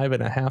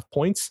 55.5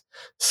 points.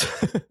 So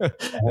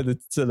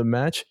the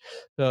match.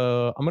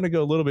 I'm going to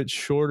go a little bit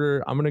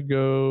shorter. I'm going to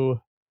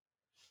go.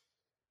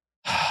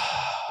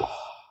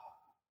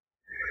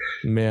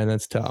 Man,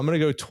 that's tough. I'm going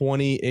to go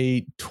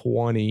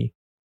 28-20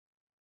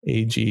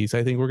 AGs.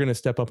 I think we're going to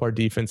step up our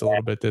defense a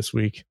little bit this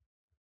week.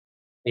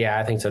 Yeah,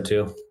 I think so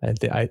too.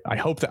 I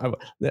hope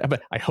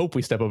that. I hope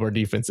we step up our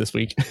defense this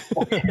week.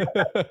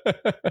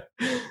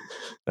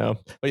 No,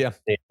 but yeah,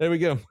 there we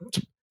go.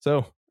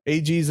 So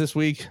AGs this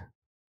week.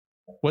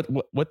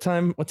 What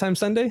time? What time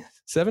Sunday?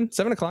 7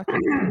 o'clock.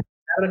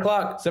 7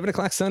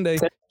 o'clock Sunday.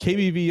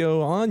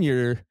 KBVO on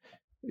your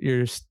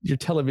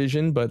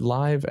television, but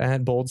live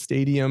at Bold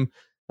Stadium.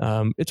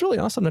 It's really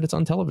awesome that it's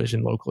on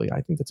television locally.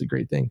 I think that's a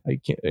great thing.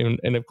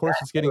 And of course,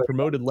 it's getting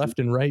promoted left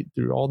and right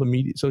through all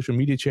the social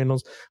media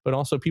channels, but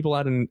also people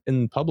out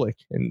in public,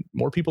 and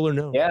more people are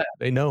known. Yeah,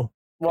 they know.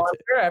 Well, I'm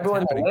sure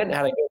everyone that went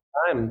had a good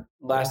time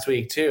last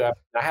week too.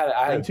 I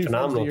had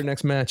phenomenal. Your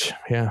next match,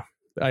 yeah.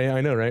 I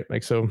know, right?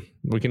 So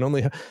we can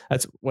only.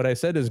 That's what I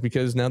said, is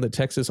because now that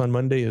Texas on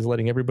Monday is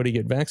letting everybody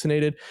get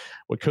vaccinated,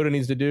 what COTA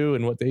needs to do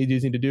and what the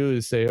AGs need to do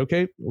is say,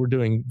 okay, we're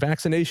doing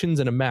vaccinations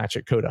and a match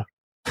at COTA.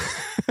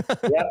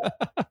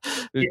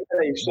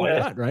 Why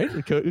not, right?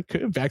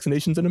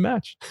 Vaccinations in a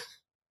match.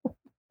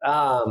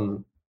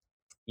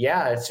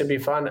 Yeah, it should be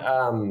fun.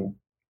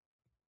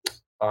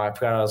 Oh, I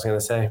forgot what I was going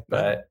to say,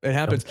 but it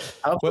happens.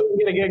 Hopefully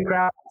we get a good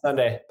crowd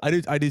Sunday.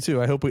 I do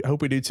too. I hope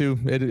we do too.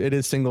 It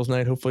is singles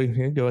night. Hopefully,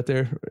 go out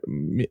there,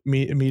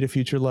 meet a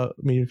future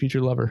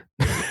lover.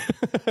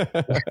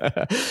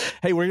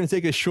 Hey, we're gonna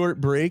take a short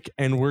break,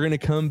 and we're gonna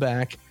come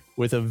back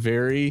with a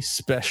very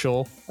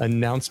special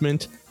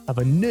announcement of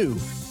a new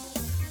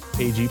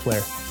AG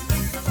player.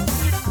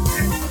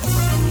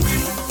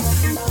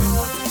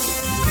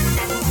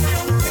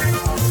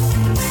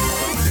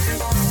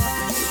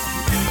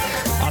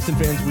 Austin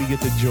fans, we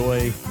get the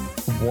joy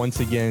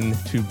once again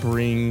to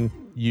bring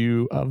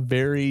you a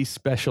very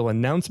special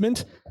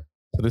announcement.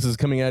 So this is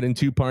coming out in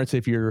two parts.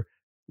 If you're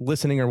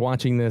listening or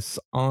watching this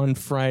on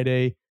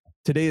Friday,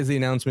 today is the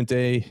announcement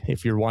day.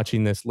 If you're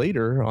watching this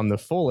later on the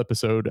full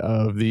episode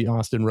of the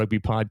Austin Rugby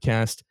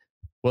Podcast,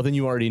 well, then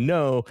you already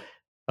know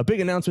a big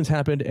announcement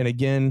happened. And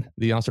again,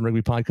 the Austin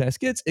Rugby Podcast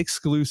gets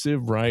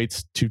exclusive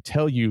rights to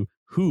tell you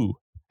who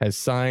has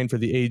signed for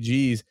the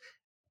AGs.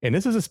 And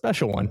this is a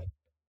special one.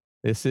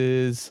 This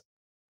is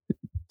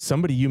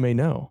somebody you may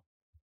know.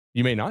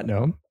 You may not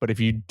know him, but if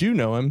you do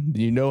know him,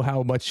 you know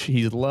how much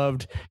he's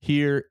loved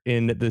here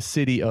in the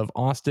city of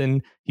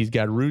Austin. He's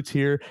got roots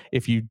here.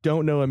 If you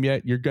don't know him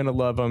yet, you're going to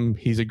love him.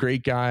 He's a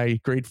great guy,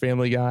 great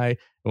family guy, and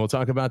we'll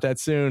talk about that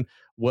soon.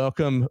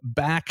 Welcome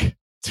back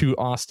to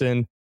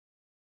Austin,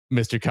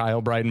 Mr.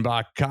 Kyle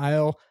Breitenbach.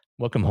 Kyle,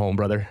 welcome home,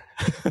 brother.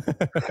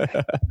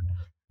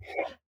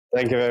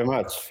 Thank you very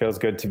much. Feels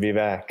good to be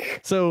back.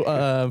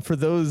 So for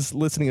those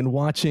listening and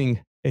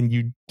watching, and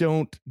you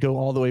don't go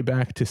all the way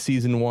back to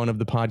season 1 of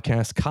the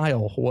podcast,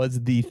 Kyle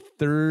was the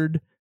third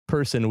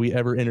person we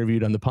ever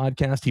interviewed on the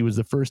podcast. He was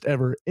the first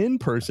ever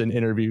in-person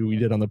interview we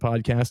did on the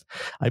podcast.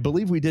 I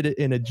believe we did it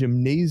in a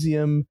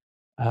gymnasium.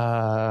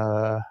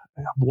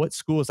 What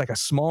school? It's like a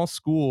small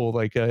school,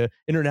 like a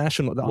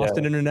international, the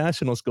Austin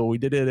International School. We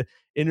did an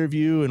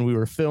interview, and we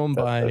were filmed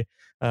by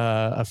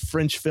a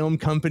French film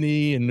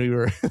company, and we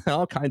were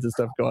all kinds of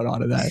stuff going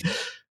on in that.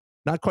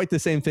 Not quite the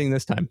same thing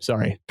this time.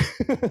 Sorry.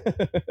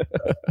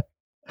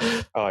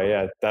 Oh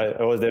yeah,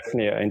 it was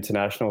definitely an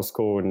international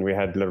school, and we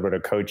had a little bit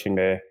of coaching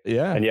there.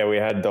 Yeah, and we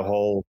had the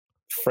whole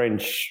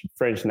French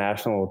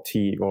national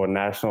team or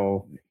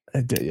national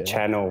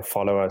channel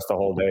follow us the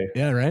whole day.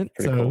 Yeah, right.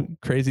 Pretty so cool.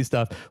 Crazy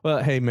stuff.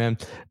 Well, hey man,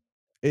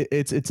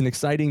 it's an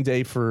exciting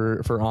day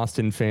for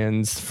Austin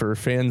fans, for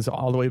fans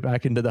all the way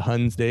back into the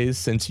Huns days,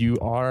 since you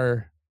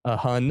are a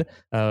Hun.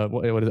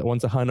 What is it?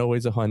 Once a Hun,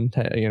 always a Hun.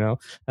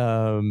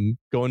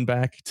 Going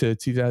back to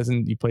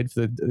 2000, you played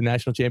for the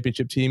national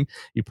championship team.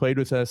 You played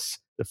with us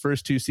the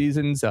first 2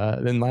 seasons.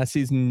 Then last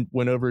season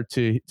went over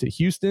to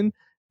Houston,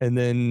 and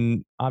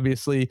then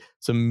obviously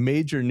some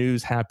major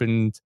news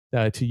happened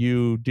to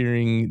you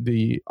during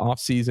the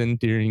off season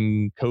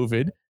during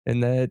COVID,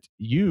 and that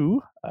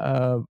you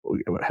have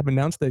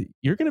announced that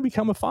you're going to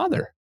become a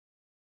father.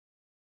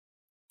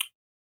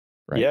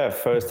 Right. Yeah,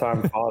 first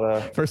time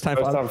father. First time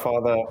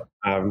father.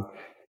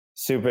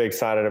 Super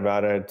excited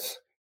about it.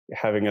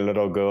 Having a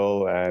little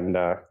girl, and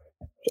I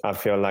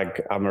feel like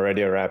I'm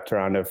already wrapped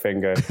around her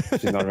finger.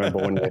 She's not even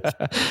born yet.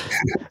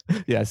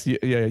 Yes,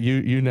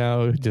 you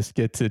now just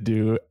get to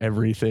do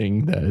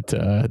everything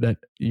that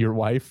your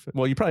wife.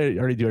 Well, you probably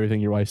already do everything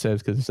your wife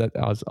says, because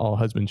that's all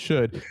husbands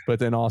should. But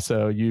then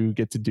also you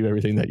get to do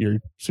everything that your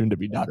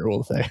soon-to-be daughter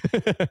will say.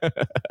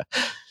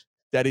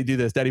 Daddy, do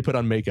this. Daddy, put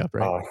on makeup,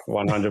 right? Oh,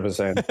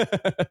 100%.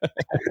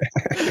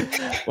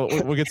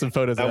 We'll get some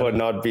photos. That would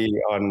not be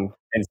on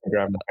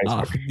Instagram.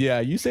 Yeah,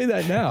 you say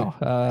that now.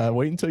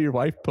 Wait until your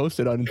wife posts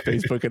it on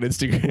Facebook and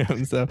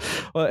Instagram. So,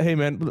 well, hey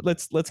man,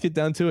 let's get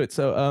down to it.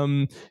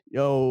 So,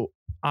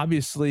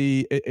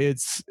 obviously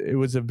it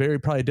was a very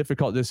probably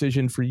difficult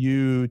decision for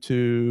you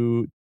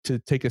to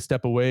take a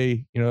step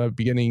away,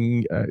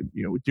 beginning,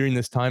 during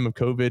this time of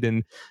COVID,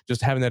 and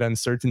just having that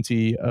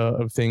uncertainty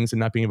of things, and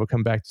not being able to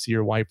come back to see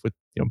your wife with,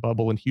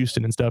 bubble in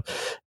Houston and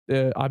stuff.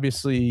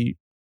 Obviously,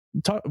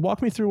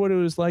 walk me through what it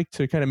was like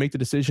to kind of make the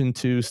decision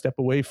to step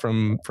away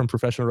from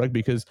professional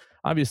rugby, because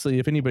obviously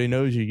if anybody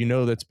knows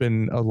you, that's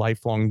been a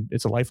lifelong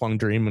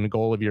dream and a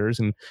goal of yours.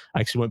 And I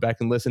actually went back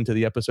and listened to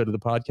the episode of the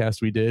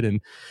podcast we did,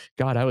 and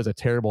God, I was a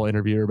terrible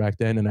interviewer back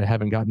then, and I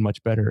haven't gotten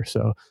much better.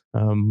 So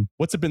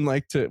what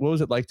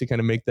was it like to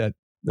kind of make that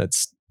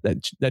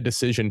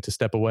decision to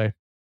step away?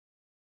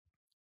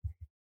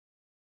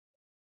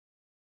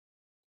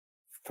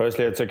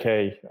 Firstly, it's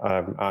okay. I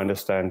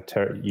understand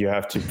you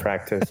have to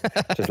practice.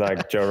 Just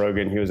like Joe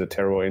Rogan, he was a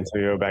terrible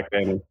interviewer back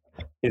then.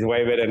 He's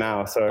way better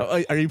now.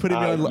 So, are you putting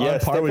me on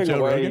par with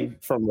Joe Rogan?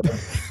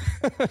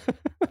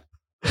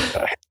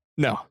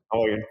 No.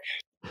 Oh,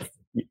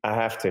 I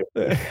have to.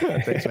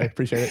 Thanks, I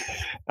appreciate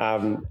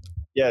it.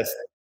 Yes,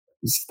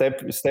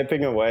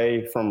 stepping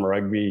away from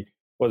rugby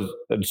was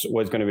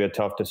going to be a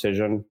tough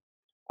decision.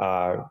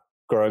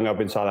 Growing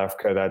up in South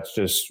Africa, that's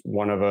just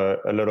one of a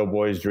little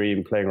boy's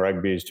dream. Playing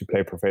rugby is to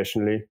play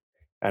professionally.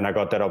 And I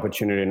got that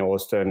opportunity in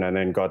Austin, and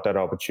then got that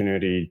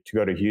opportunity to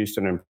go to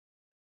Houston and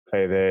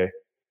play there.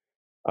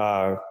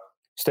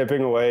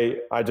 Stepping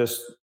away, I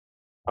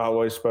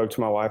always spoke to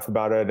my wife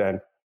about it, and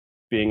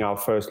being our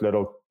first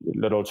little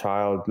little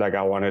child, like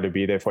I wanted to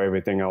be there for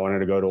everything. I wanted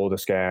to go to all the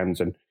scans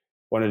and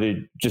wanted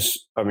to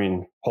just,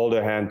 hold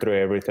her hand through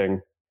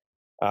everything.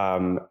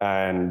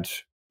 And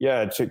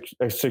yeah,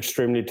 it's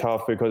extremely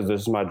tough because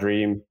this is my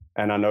dream.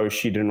 And I know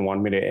she didn't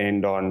want me to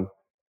end on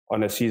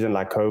a season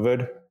like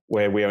COVID,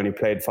 where we only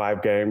played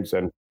 5 games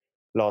and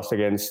lost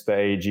against the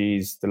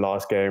AGs the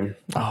last game.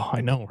 Oh,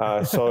 I know.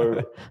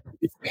 So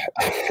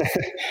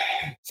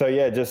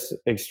yeah, just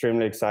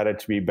extremely excited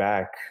to be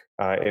back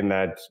in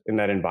that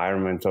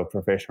environment of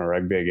professional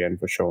rugby again,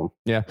 for sure.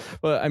 Yeah.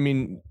 Well, I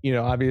mean,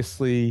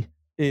 obviously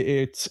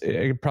it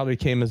probably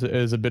came as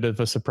a bit of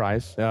a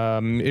surprise.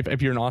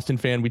 If you're an Austin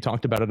fan, we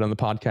talked about it on the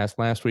podcast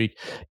last week.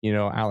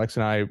 Alex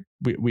and I,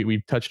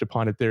 we touched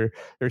upon it. There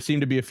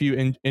seemed to be a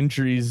few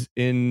injuries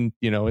in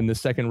the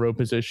second row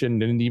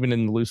position and even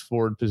in the loose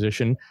forward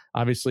position.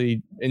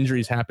 Obviously,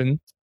 injuries happen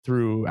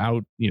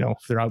throughout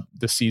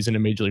the season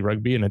in Major League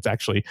Rugby, and it's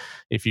actually,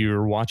 if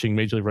you're watching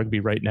Major League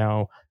Rugby right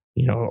now,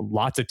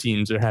 lots of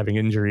teams are having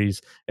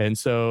injuries, and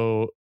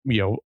so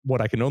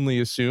what I can only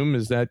assume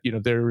is that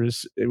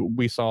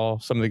we saw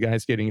some of the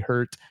guys getting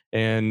hurt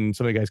and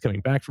some of the guys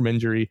coming back from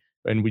injury,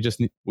 and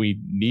we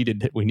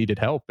needed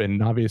help,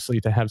 and obviously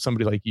to have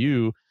somebody like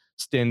you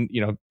stand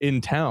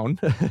in town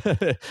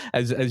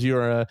as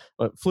you're a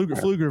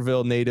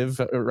Pflugerville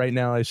native right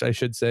now, I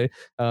should say,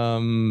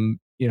 to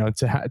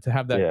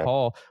have that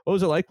call. What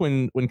was it like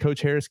when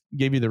Coach Harris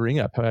gave you the ring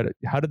up?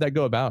 How did that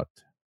go about?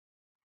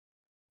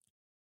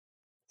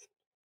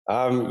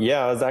 I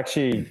was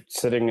actually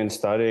sitting and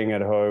studying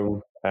at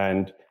home,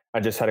 and I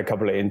just had a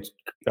couple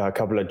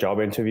of job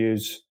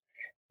interviews,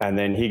 and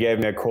then he gave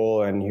me a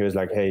call, and he was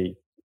like, "Hey,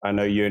 I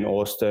know you're in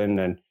Austin,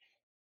 and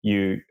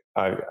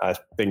I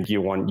think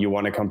you want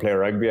to come play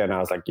rugby." And I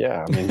was like,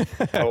 "Yeah,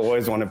 I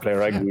always want to play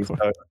rugby." So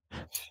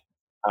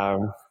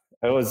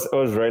it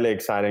was really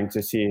exciting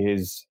to see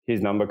his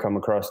number come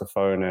across the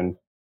phone, and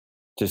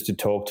just to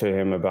talk to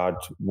him about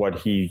what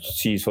he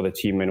sees for the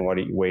team and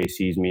where he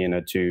sees me in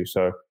it too.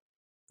 So.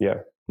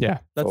 Yeah,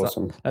 that's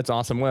awesome. That's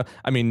awesome. Well,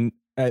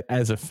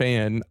 as a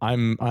fan,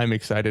 I'm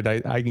excited.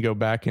 I can go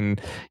back and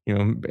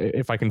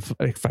if I can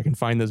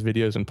find those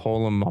videos and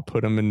pull them, I'll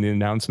put them in the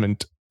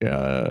announcement.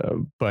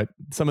 But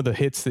some of the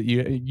hits that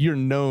you're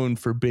known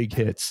for, big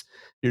hits.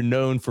 You're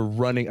known for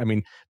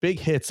running. Big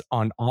hits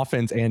on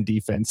offense and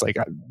defense. Like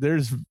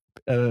there's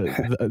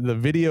the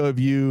video of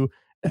you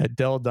at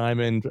Dell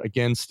Diamond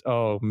against,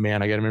 oh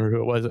man, I got to remember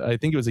who it was. I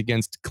think it was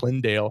against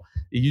Clydesdale.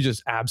 You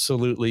just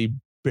absolutely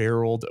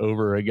barreled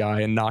over a guy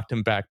and knocked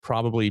him back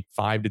probably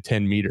 5 to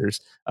 10 meters.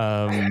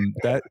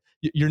 That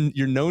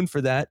you're known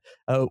for that.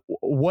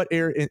 What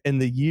area in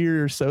the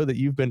year or so that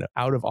you've been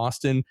out of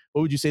Austin,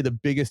 what would you say the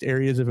biggest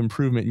areas of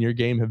improvement in your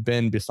game have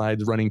been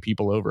besides running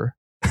people over?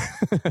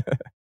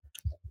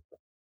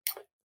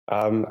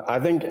 I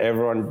think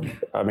everyone,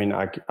 I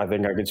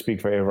think I could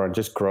speak for everyone,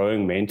 just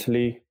growing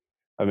mentally.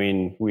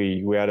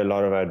 We had a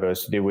lot of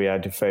adversity we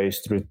had to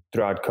face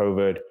throughout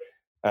COVID,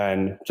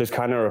 and just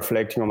kind of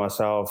reflecting on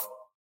myself,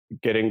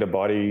 getting the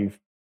body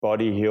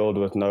healed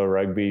with no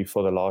rugby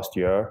for the last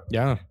year.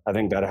 Yeah, I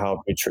think that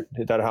helped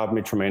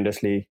me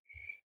tremendously.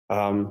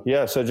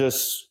 So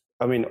just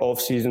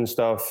off-season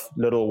stuff,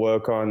 little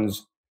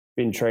work-ons,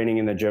 been training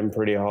in the gym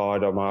pretty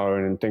hard on my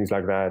own and things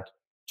like that,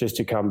 just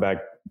to come back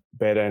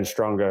better and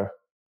stronger.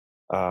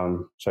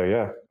 I'm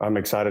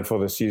excited for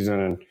the season,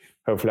 and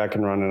hopefully I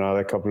can run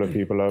another couple of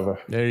people over.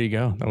 There you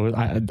go.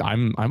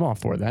 I'm all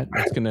for that.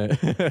 That's gonna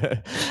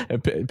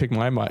pick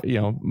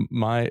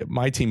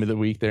my team of the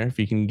week there, if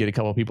you can get a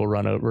couple of people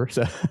run over.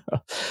 So,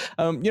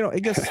 I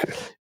guess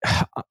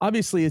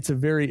obviously it's a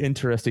very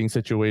interesting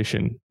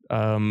situation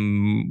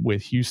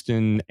with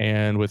Houston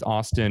and with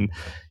Austin.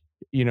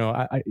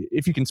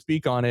 If you can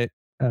speak on it,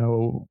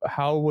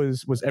 how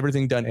was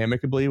everything done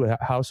amicably?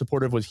 How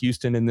supportive was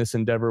Houston in this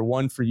endeavor?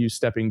 One, for you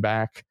stepping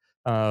back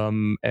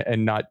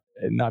and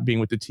not being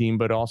with the team,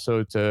 but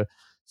also to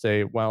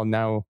say, well,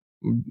 now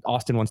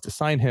Austin wants to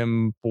sign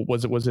him.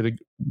 Was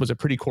it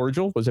pretty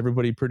cordial? Was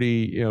everybody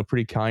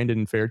pretty kind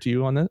and fair to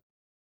you on that?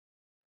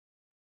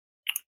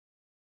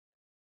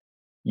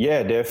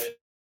 Yeah, definitely.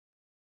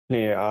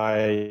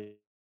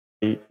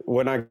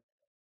 When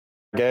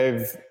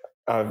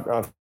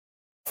I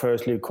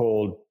firstly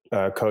called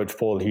Coach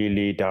Paul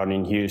Healy down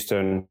in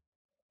Houston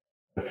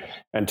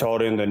and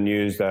told him the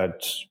news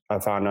that I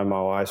found out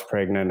my wife's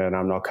pregnant and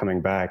I'm not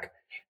coming back.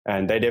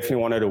 And they definitely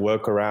wanted to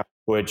work around,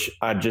 which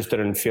I just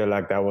didn't feel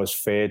like that was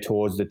fair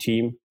towards the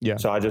team. Yeah.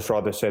 So I just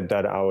rather said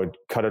that I would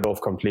cut it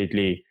off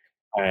completely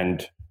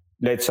and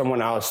let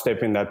someone else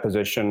step in that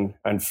position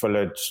and fill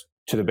it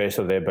to the best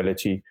of their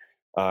ability.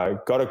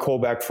 Got a call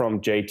back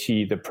from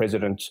JT, the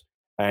president,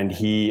 and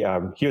he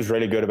was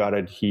really good about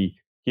it. He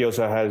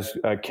also has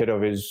a kid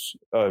of his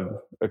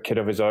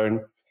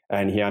own,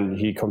 and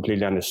he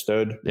completely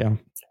understood. Yeah.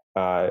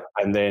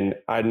 And then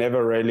I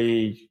never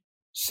really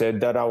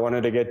said that I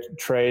wanted to get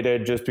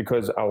traded, just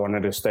because I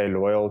wanted to stay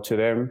loyal to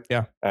them.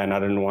 Yeah. And I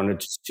didn't want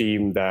it to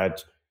seem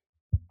that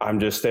I'm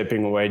just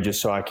stepping away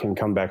just so I can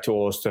come back to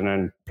Austin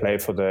and play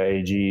for the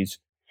AGs.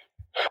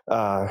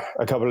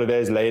 a couple of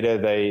days later,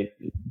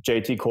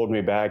 JT called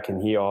me back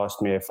and he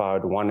asked me if I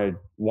would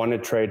want to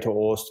trade to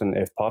Austin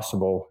if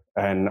possible,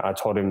 and I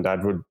told him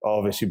that would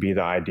obviously be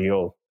the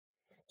ideal.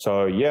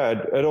 So yeah,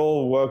 it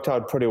all worked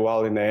out pretty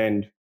well in the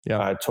end.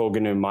 Yeah,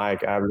 talking to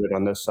Mike Ablett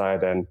on this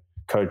side and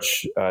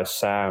Coach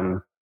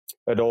Sam,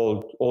 it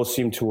all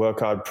seemed to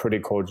work out pretty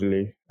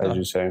cordially, as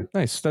you say.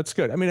 Nice. That's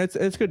good. I mean,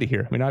 it's good to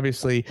hear. I mean,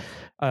 obviously,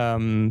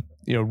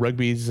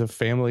 rugby is a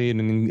family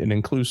and an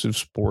inclusive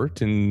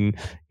sport, and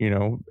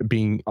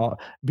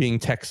being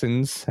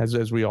Texans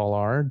as we all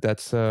are.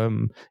 That's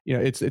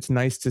it's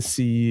nice to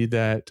see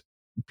that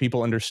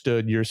people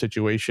understood your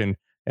situation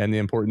and the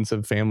importance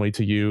of family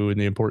to you, and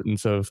the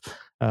importance of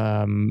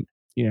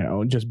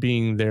just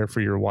being there for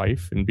your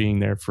wife and being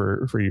there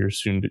for your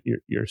soon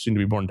to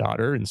be born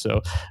daughter. And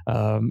so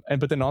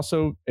but then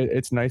also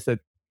it's nice that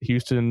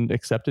Houston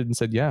accepted and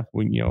said, yeah,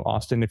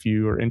 Austin, if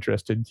you are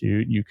interested,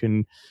 you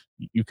can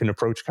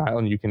approach Kyle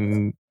and you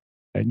can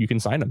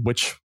sign him,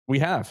 which we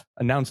have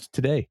announced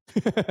today.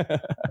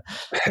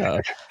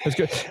 That's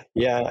good.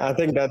 Yeah, I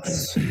think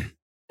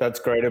that's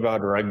great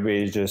about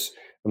rugby. Is just,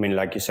 I mean,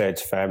 like you say,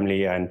 it's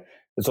family, and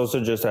it's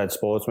also just that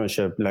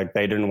sportsmanship. Like,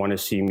 they didn't want to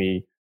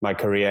see my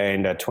career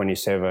end at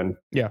 27.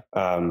 Yeah.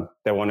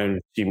 They wanted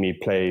to see me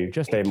play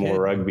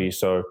more rugby.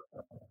 So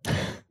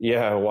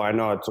yeah, why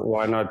not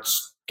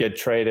get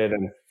traded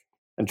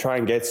and try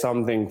and get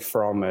something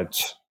from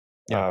it.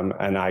 Yeah.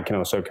 And I can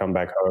also come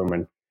back home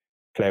and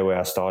play where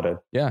I started.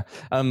 Yeah.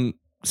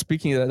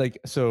 Speaking of that,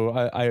 so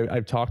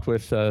I've talked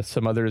with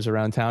some others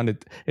around town.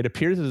 It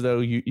appears as though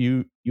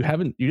you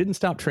didn't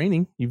stop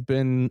training. You've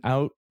been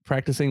out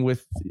practicing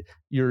with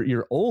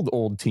your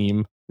old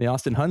team, the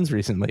Austin Huns,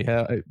 recently.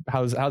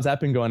 How's that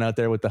been going out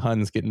there with the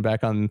Huns, getting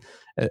back on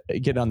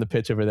the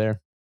pitch over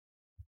there?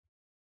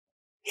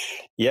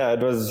 Yeah, it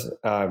was.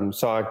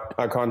 So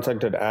I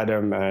contacted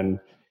Adam, and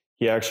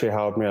he actually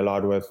helped me a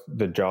lot with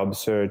the job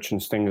search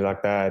and things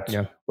like that,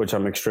 which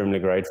I'm extremely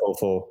grateful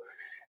for.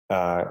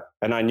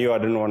 And I knew I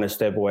didn't want to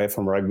step away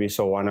from rugby,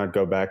 so why not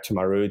go back to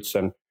my roots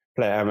and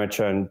play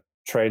amateur and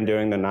train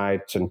during the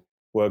night and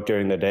work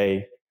during the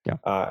day. Yeah.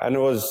 And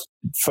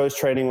first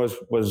training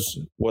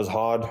was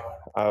hard.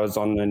 I was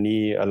on the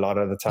knee a lot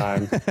of the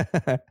time.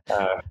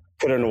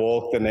 Couldn't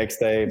walk the next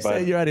day.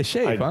 But you're out of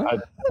shape, huh?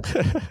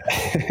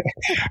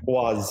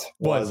 Was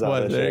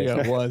there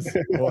you go.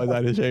 Was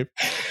out of shape.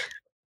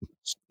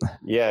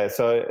 Yeah,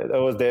 so it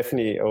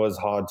was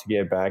hard to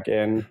get back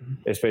in,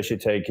 especially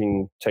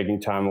taking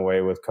time away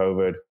with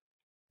COVID.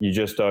 You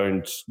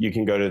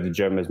can go to the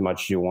gym as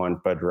much as you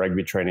want, but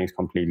rugby training is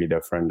completely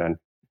different. And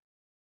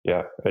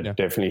yeah, it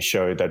definitely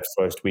showed that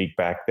first week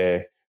back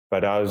there.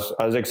 But I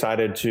was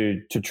excited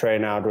to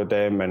train out with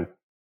them and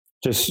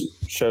just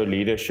show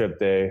leadership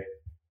there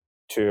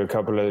to a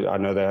couple of, I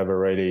know they have a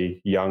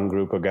really young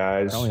group of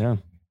guys. Oh yeah.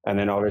 And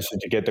then obviously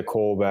to get the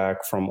call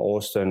back from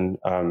Austin,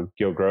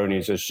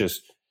 Gilgronis,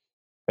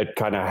 it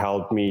kind of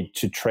helped me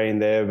to train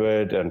there a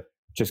bit and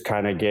just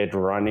kind of get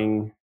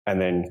running,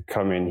 and then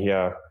come in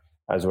here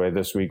as well.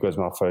 This week was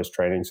my first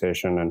training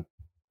session, and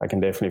I can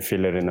definitely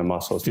feel it in the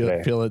muscles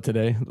today. Feel it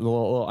today. A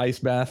little ice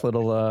bath, a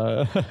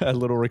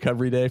little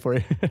recovery day for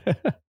you.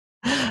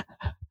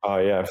 Oh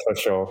yeah, for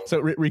sure. So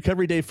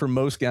recovery day for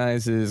most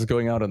guys is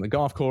going out on the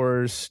golf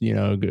course,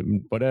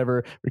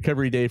 whatever.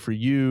 Recovery day for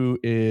you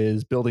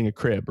is building a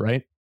crib,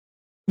 right?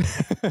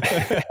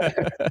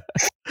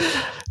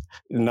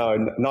 No,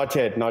 not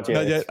yet. Not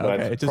yet.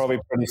 But okay. Probably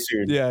pretty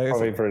soon. Yeah,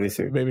 probably pretty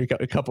soon. Maybe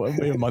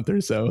a month or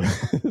so.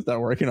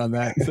 Start working on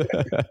that.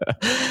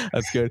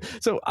 That's good.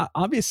 So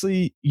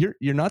obviously, you're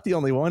not the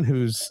only one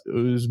who's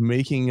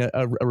making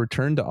a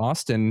return to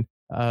Austin.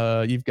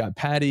 You've got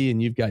Patty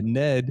and you've got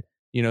Ned,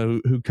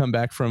 who come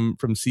back from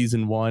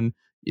season one.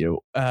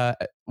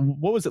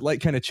 What was it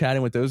like kind of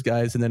chatting with those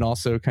guys, and then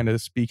also kind of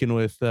speaking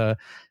with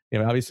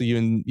obviously you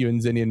and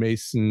Zinni and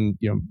Mason,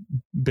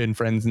 been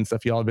friends and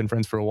stuff. You all have been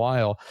friends for a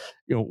while.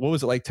 What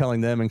was it like telling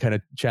them and kind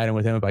of chatting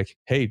with him about, like,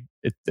 hey,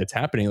 it's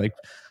happening. Like,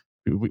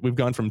 we've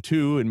gone from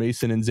 2 and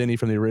Mason and Zinni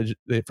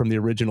from the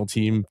original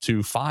team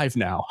to 5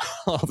 now.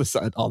 all of a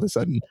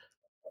sudden.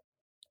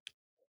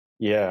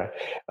 Yeah,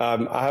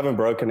 I haven't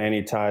broken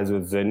any ties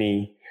with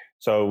Zinni,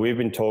 so we've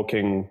been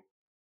talking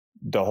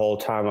the whole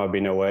time I've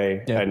been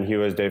away. Yeah. And he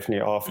was definitely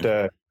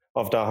after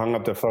I hung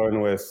up the phone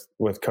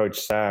with Coach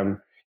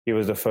Sam, he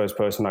was the first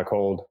person I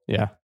called.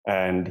 Yeah.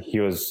 And he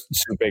was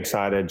super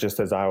excited, just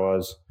as I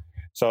was.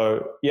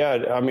 So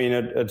yeah, I mean,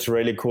 it's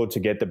really cool to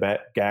get the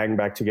gang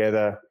back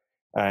together,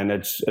 and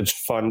it's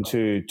fun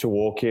to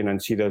walk in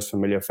and see those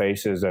familiar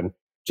faces and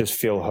just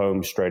feel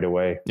home straight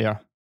away. Yeah.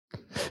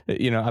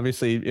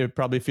 Obviously it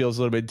probably feels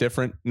a little bit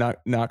different.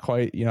 Not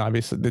quite,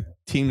 obviously the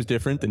team's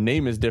different. The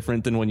name is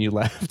different than when you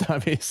left,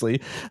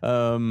 obviously.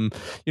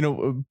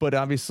 But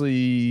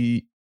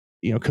obviously,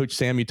 Coach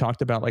Sam, you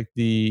talked about like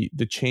the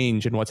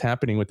change and what's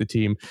happening with the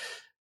team.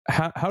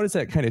 How does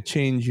that kind of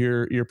change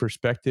your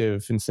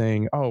perspective in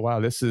saying, oh,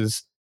 wow, this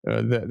is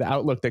the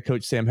outlook that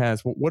Coach Sam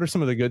has? What are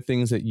some of the good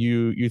things that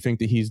you think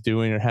that he's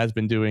doing or has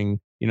been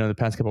doing, the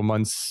past couple of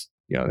months,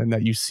 and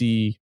that you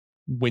see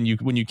when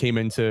you came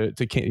into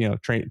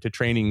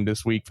training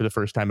this week for the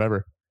first time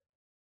ever?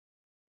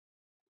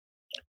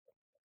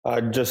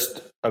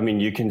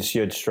 You can see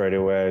it straight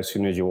away as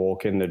soon as you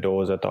walk in the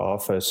doors at the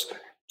office.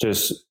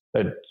 Just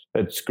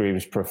it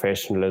screams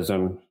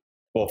professionalism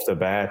off the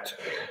bat.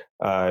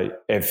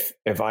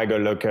 If I go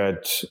look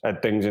at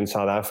things in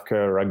South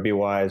Africa, rugby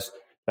wise,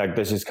 like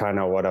this is kind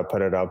of what I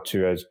put it up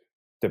to as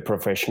the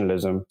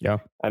professionalism. Yeah.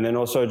 And then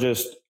also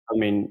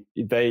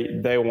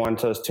they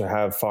want us to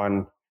have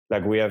fun.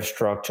 Like we have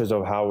structures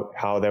of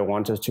how they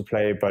want us to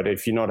play, but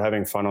if you're not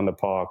having fun on the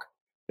park,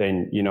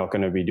 then you're not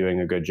going to be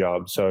doing a good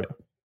job. So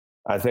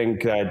I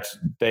think that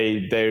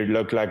they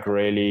look like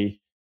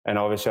really, and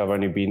obviously I've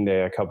only been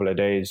there a couple of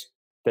days,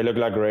 they look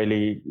like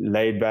really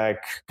laid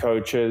back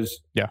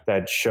coaches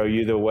that show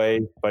you the way,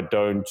 but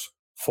don't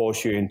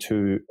force you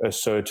into a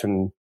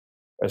certain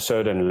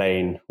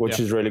lane, which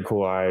is really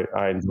cool. I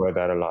enjoy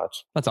that a lot.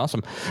 That's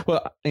awesome.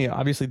 Well,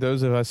 obviously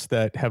those of us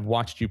that have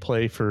watched you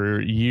play for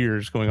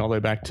years, going all the way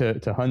back to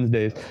Huns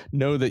days,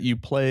 know that you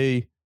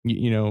play,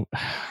 you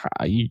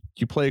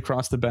play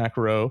across the back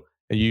row.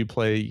 You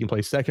can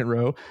play second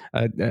row.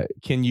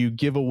 Can you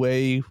give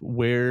away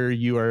where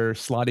you are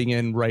slotting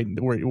in, right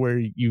where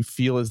you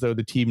feel as though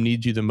the team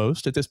needs you the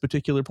most at this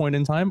particular point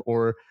in time,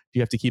 or do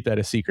you have to keep that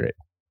a secret?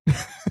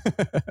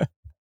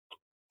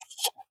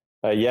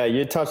 Yeah,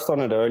 you touched on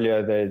it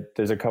earlier.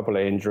 There's a couple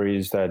of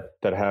injuries that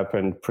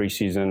happened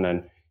preseason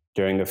and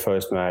during the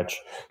first match.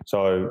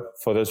 So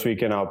for this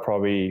weekend, I'll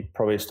probably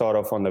start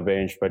off on the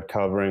bench, but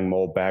covering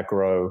more back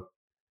row.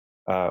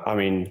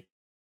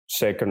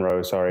 Second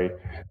row, sorry,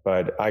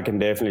 but I can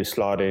definitely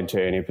slot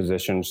into any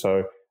position.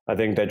 So I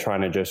think they're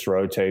trying to just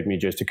rotate me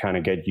just to kind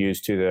of get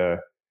used to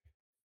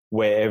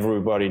where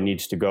everybody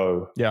needs to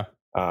go. Yeah.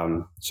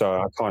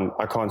 So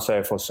I can't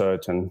say for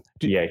certain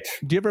yet.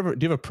 Do you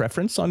have a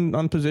preference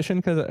on position?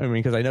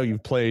 Because I know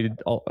you've played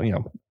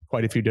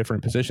quite a few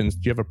different positions.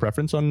 Do you have a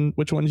preference on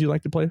which ones you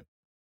like to play?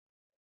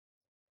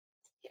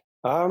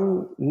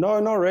 No,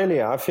 not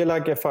really. I feel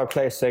like if I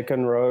play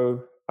second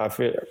row,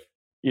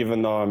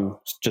 even though I'm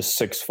just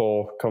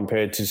 6'4"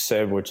 compared to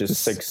Seb, which is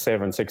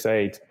 6'7",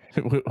 6'8",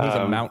 who's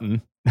a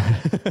mountain.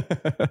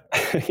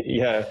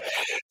 Yeah,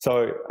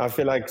 so I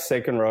feel like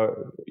second row,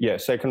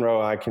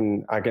 I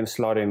can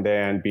slot in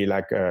there and be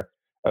like a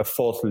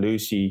fourth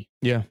Lucy,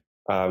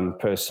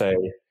 per se,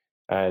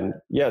 and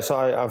so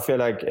I feel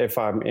like if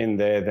I'm in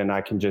there, then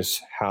I can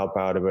just help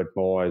out a bit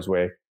more as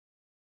well.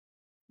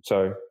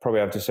 So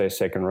probably have to say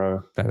second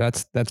row.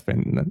 That's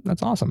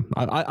awesome.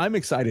 I'm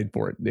excited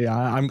for it. Yeah,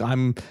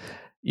 I'm.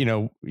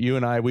 You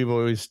and I, we've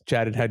always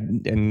chatted,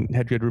 had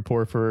good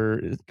rapport for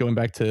going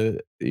back to,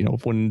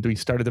 when we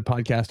started the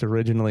podcast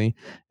originally,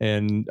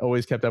 and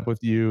always kept up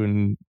with you,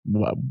 and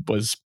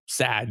was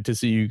sad to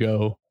see you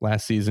go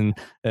last season,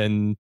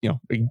 and,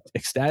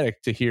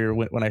 ecstatic to hear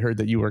when I heard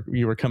that you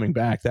were coming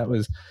back. That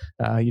was,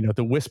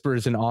 the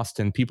whispers in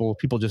Austin, people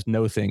just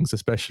know things,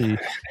 especially,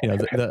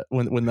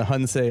 when the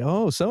Huns say,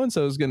 oh,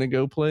 so-and-so is going to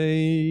go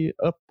play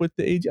up with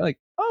the AG, like,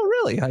 oh,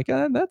 really? Like,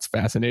 that's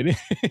fascinating.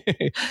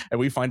 And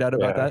we find out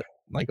about that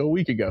like a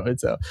week ago. And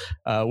so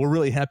we're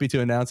really happy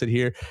to announce it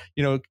here.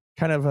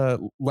 Kind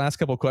of last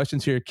couple of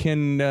questions here.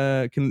 Can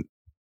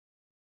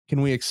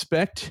we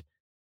expect,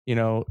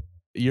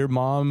 your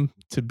mom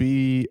to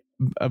be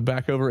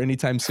back over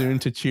anytime soon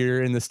to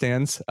cheer in the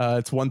stands?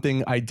 It's one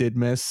thing I did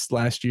miss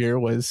last year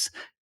was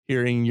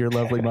hearing your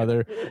lovely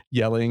mother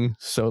yelling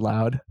so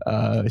loud.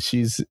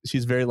 She's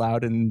very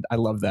loud, and I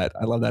love that.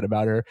 I love that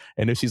about her.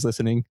 And if she's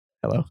listening,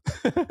 hello.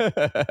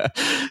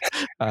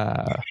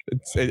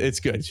 It's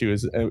good. She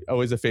was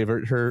always a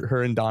favorite.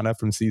 Her and Donna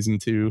from season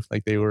 2,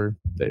 like they were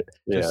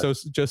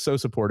just so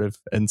supportive.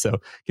 And so,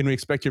 can we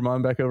expect your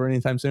mom back over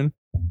anytime soon?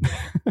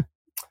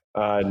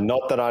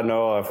 Not that I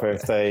know of.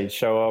 If they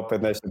show up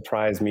and they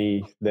surprise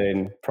me,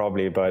 then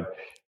probably. But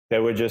they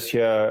were just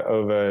here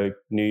over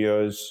New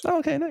Year's. Oh,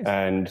 okay, nice.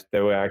 And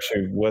they were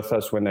actually with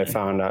us when we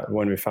found out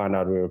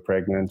we were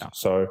pregnant.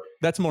 So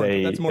that's more.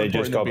 That's more. They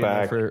just got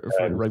back for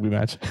a rugby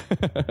match.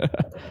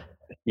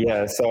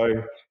 Yeah.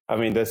 So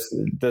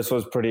this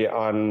was pretty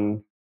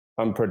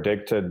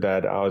unpredicted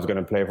that I was going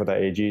to play for the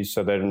AGs,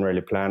 so they didn't really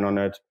plan on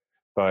it.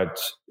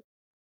 But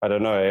I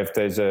don't know if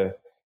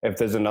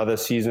there's another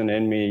season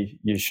in me,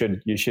 you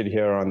should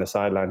hear her on the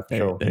sideline for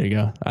sure. There you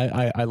go.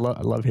 I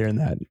love hearing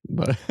that.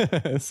 But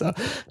so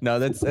no,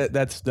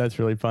 that's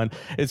really fun.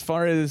 As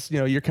far as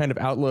your kind of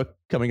outlook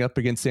coming up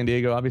against San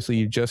Diego, obviously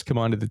you just come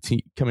into the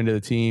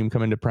team,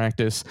 come into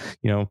practice.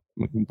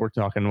 We're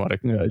talking what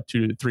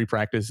 2 to 3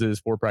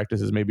 practices, 4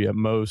 practices, maybe at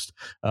most.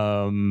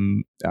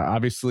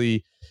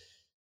 Obviously,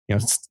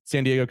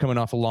 San Diego coming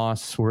off a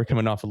loss. We're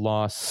coming off a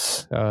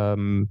loss.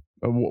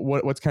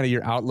 What's kind of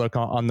your outlook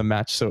on the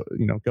match? So,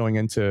 going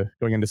into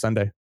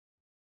Sunday.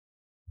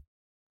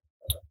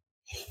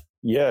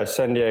 Yeah,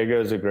 San Diego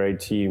is a great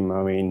team.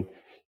 I mean,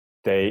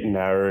 they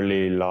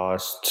narrowly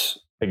lost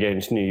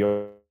against New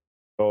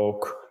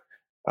York.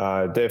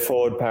 Their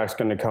forward pack's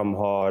going to come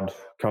hard,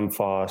 come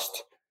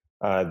fast.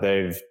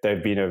 They've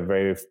been a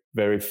very,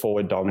 very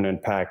forward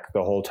dominant pack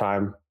the whole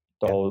time.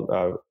 the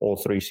whole all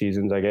 3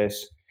 seasons, I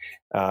guess.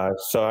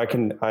 So I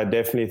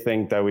definitely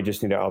think that we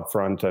just need to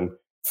upfront and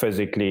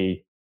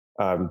physically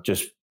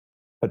just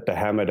put the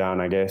hammer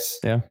down, I guess.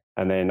 Yeah.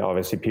 And then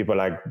obviously people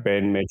like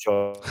Ben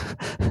Mitchell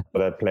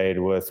that played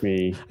with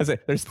me. I say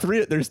there's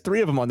three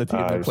of them on the team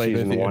that played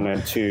season with you. 1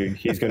 and 2.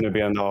 He's going to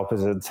be on the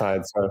opposite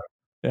side. So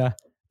yeah,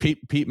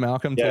 Pete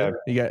Malcolm too.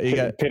 Yeah, you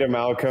got Peter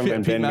Malcolm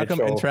and Pete Ben Malcolm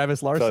Mitchell and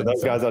Travis Larson. So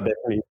those guys are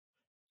definitely.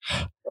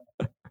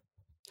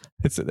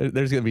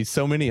 There's going to be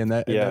so many in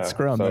that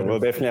scrum. So we'll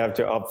definitely have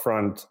to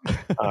upfront.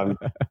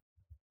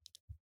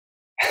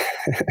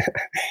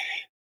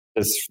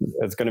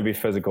 It's going to be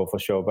physical for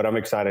sure, but I'm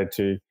excited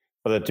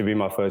for that to be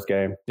my first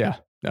game. Yeah,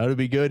 that would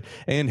be good.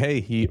 And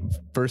hey,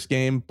 first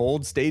game,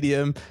 Bold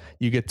Stadium,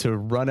 you get to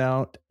run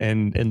out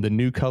and the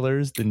new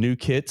colors, the new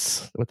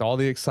kits with all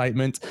the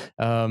excitement.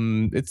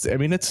 It's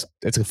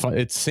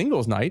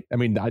singles night. I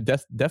mean,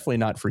 definitely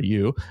not for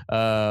you,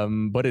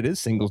 but it is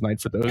singles night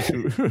for those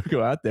who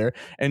go out there.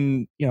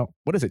 And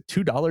what is it?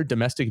 $2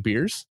 domestic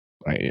beers.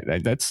 Right,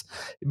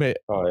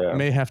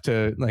 may have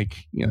to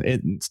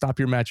stop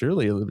your match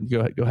early,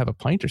 go have a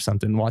pint or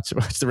something, watch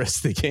the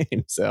rest of the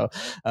game. So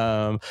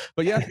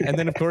but yeah, and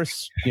then of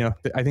course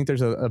I think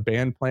there's a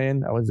band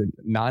playing. Was it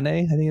Nane?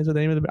 I think is the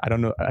name of the. I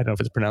don't know if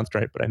it's pronounced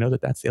right, but I know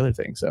that's the other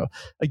thing. So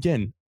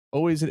again,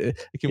 always a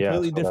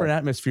completely different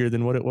atmosphere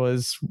than what it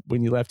was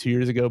when you left 2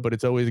 years ago, but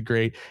it's always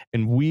great,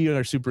 and we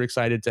are super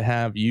excited to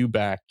have you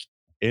back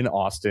in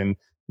Austin.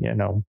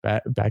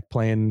 Back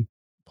playing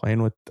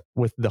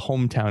with the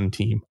hometown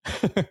team.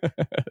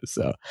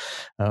 So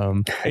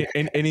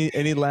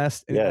any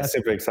last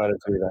super excited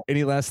to do that.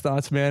 Any last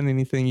thoughts, man?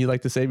 Anything you'd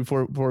like to say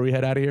before we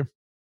head out of here?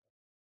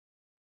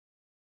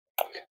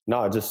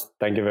 No, just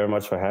thank you very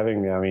much for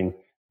having me. I mean, it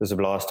was a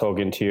blast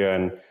talking to you,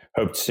 and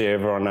hope to see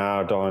everyone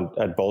out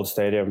at Bold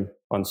Stadium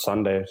on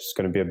Sunday. It's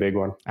going to be a big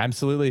one.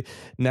 Absolutely.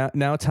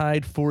 Now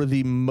tied for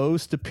the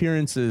most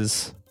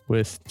appearances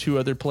with 2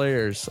 other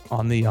players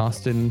on the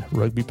Austin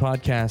Rugby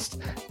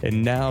Podcast.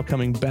 And now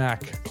coming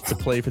back to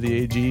play for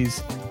the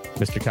AGs,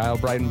 Mr. Kyle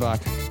Breitenbach.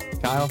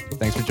 Kyle,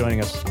 thanks for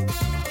joining us.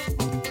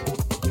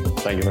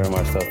 Thank you very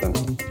much, Dustin.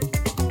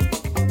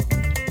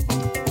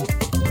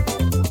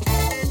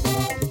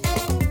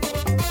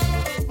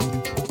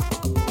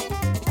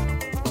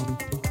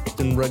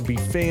 Austin Rugby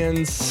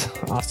fans,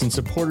 Austin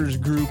supporters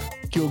group,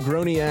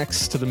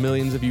 Gilgroniacs to the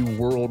millions of you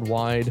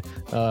worldwide.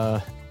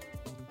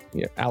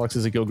 Alex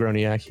is a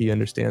Gilgroniac. He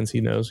understands. He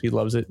knows. He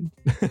loves it.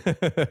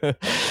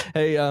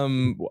 Hey,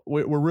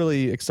 we're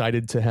really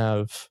excited to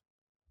have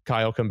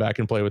Kyle come back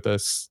and play with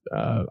us.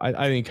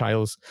 I think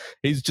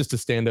he's just a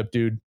stand-up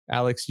dude.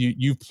 Alex,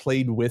 you've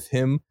played with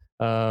him,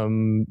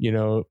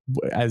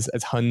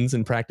 as Huns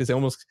in practice. I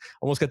almost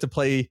got to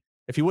play.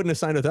 If he wouldn't have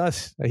signed with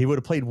us, he would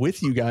have played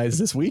with you guys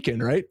this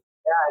weekend, right?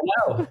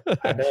 Yeah,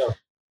 I know.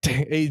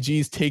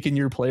 AG's taking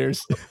your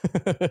players. No,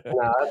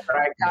 that's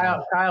right.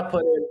 Kyle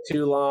put in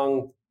 2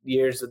 long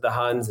years with the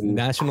Huns and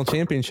national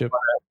championship.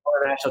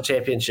 National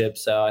championship.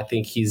 So I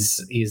think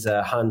he's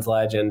a Huns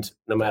legend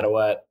no matter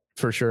what.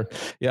 For sure.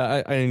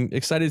 Yeah, I'm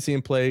excited to see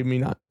him play. I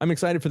mean, I'm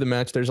excited for the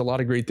match. There's a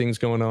lot of great things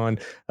going on.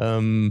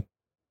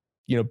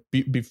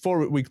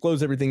 Before we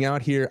close everything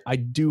out here, I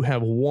do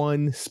have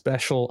one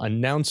special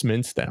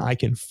announcement that I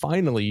can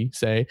finally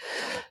say.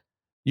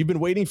 You've been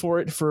waiting for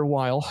it for a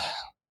while.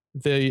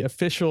 The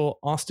official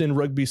Austin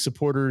Rugby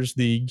supporters,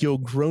 the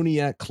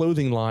Gilgroniac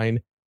clothing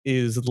line,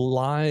 is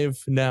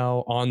live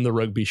now on the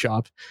Rugby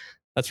Shop.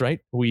 That's right.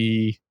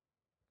 We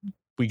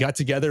got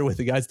together with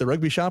the guys at the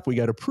Rugby Shop. We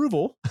got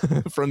approval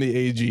from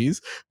the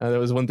AGs. That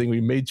was one thing we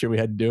made sure we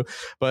had to do.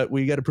 But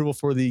we got approval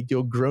for the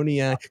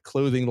Gilgroniac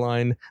clothing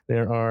line.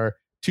 There are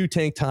 2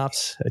 tank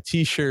tops, a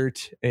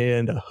t-shirt,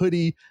 and a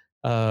hoodie.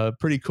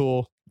 Pretty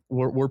cool.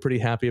 We're pretty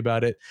happy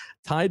about it.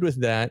 Tied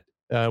with that,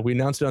 we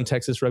announced it on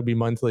Texas Rugby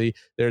Monthly.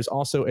 There's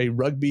also a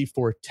Rugby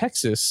for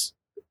Texas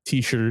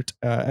t-shirt.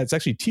 It's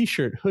actually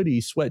t-shirt,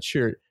 hoodie,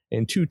 sweatshirt,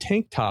 and 2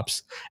 tank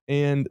tops.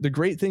 And the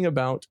great thing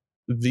about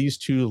these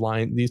two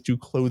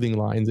clothing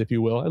lines, if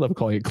you will, I love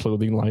calling it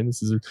clothing line.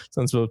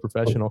 Sounds so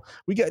professional.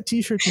 We got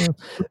t-shirts now.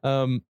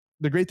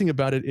 The great thing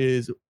about it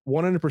is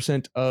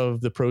 100%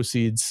 of the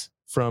proceeds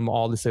from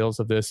all the sales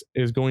of this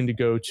is going to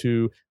go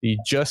to the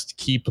Just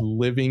Keep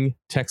Living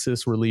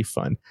Texas Relief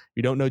Fund. If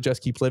you don't know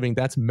Just Keep Living,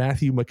 that's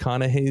Matthew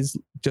McConaughey's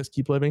Just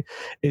Keep Living.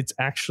 It's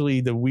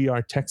actually the We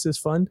Are Texas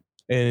Fund,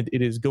 and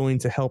it is going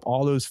to help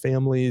all those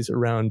families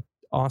around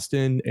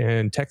Austin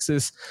and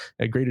Texas,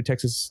 greater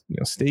Texas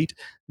state,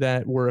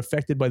 that were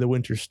affected by the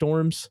winter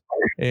storms.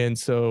 And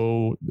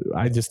so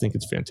I just think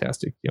it's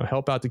fantastic.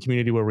 Help out the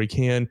community where we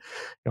can.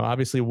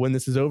 Obviously, when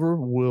this is over,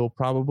 we'll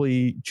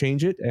probably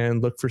change it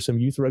and look for some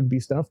youth rugby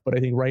stuff. But I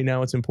think right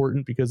now it's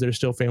important because there's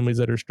still families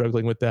that are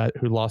struggling with that,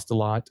 who lost a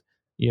lot,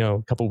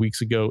 a couple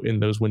weeks ago in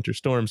those winter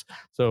storms.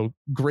 So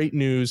great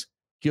news.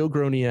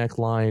 Gilgroniac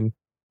line,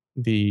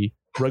 the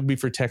Rugby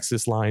for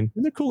Texas line,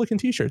 and they're cool looking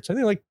t-shirts. I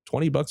think like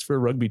 $20 for a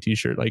rugby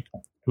t-shirt. Like,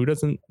 who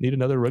doesn't need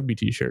another rugby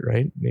t-shirt,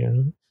 right?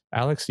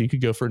 Alex, you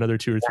could go for another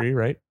 2 or 3,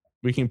 right?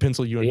 we can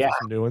pencil you in for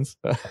some new ones.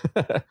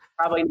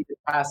 Probably need to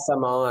pass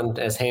some on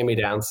as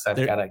hand-me-downs.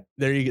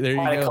 There you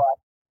go.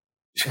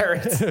 Sure.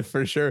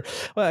 For sure.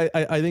 Well,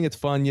 I think it's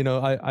fun.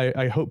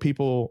 I hope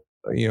people,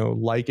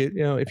 like it.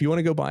 If you want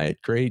to go buy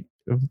it, great.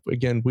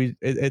 Again,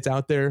 it's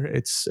out there.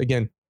 It's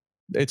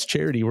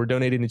charity. We're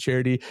donating to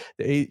charity.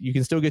 You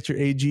can still get your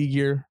AG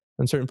gear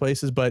in certain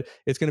places, but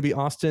it's going to be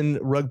Austin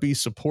Rugby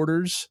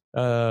Supporters.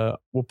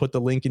 We'll put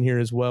the link in here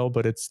as well,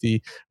 but it's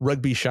the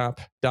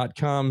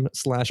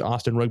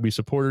rugbyshop.com/Austin Rugby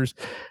Supporters.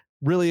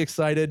 Really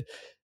excited.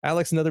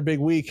 Alex, another big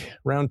week.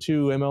 Round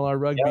 2 MLR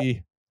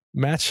Rugby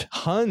match.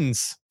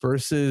 Huns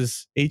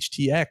versus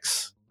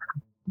HTX.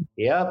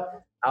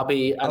 Yep. I'll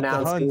be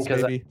announcing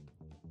because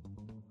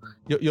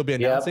you'll be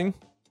announcing. Yep.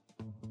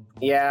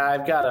 Yeah,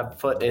 I've got a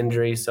foot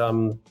injury, so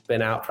I'm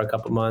been out for a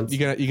couple months.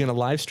 You gonna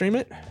live stream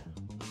it?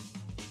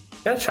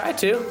 Gonna try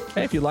to.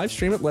 Hey, if you live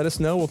stream it, let us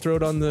know. We'll throw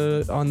it on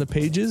the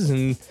pages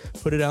and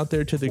put it out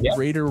there to the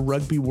greater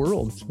rugby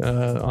world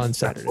on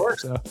Saturday.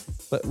 So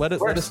let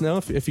us know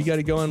if you got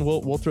to go on.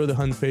 We'll throw the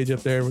Huns page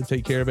up there. We'll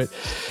take care of it,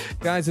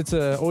 guys. It's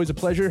always a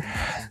pleasure.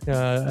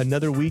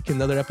 Another week,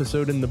 another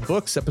episode in the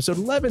books. Episode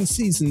 11,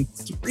 season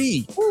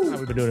 3.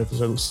 We've been doing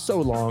episodes so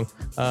long.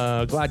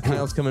 Glad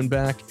Kyle's coming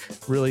back.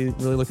 Really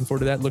looking forward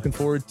to that. Looking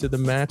forward to the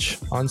match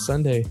on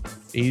Sunday.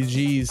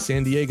 AG's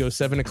San Diego,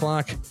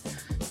 7:00.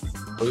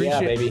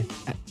 Baby.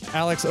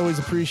 Alex, always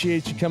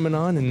appreciate you coming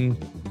on and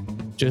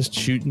just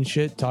shooting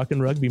shit, talking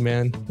rugby,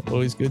 man.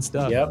 Always good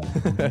stuff. Yep.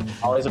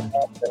 Always a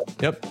pleasure.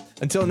 Yep.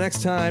 Until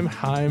next time,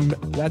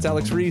 that's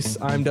Alex Reese.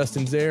 I'm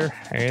Dustin Zare,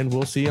 and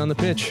we'll see you on the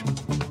pitch.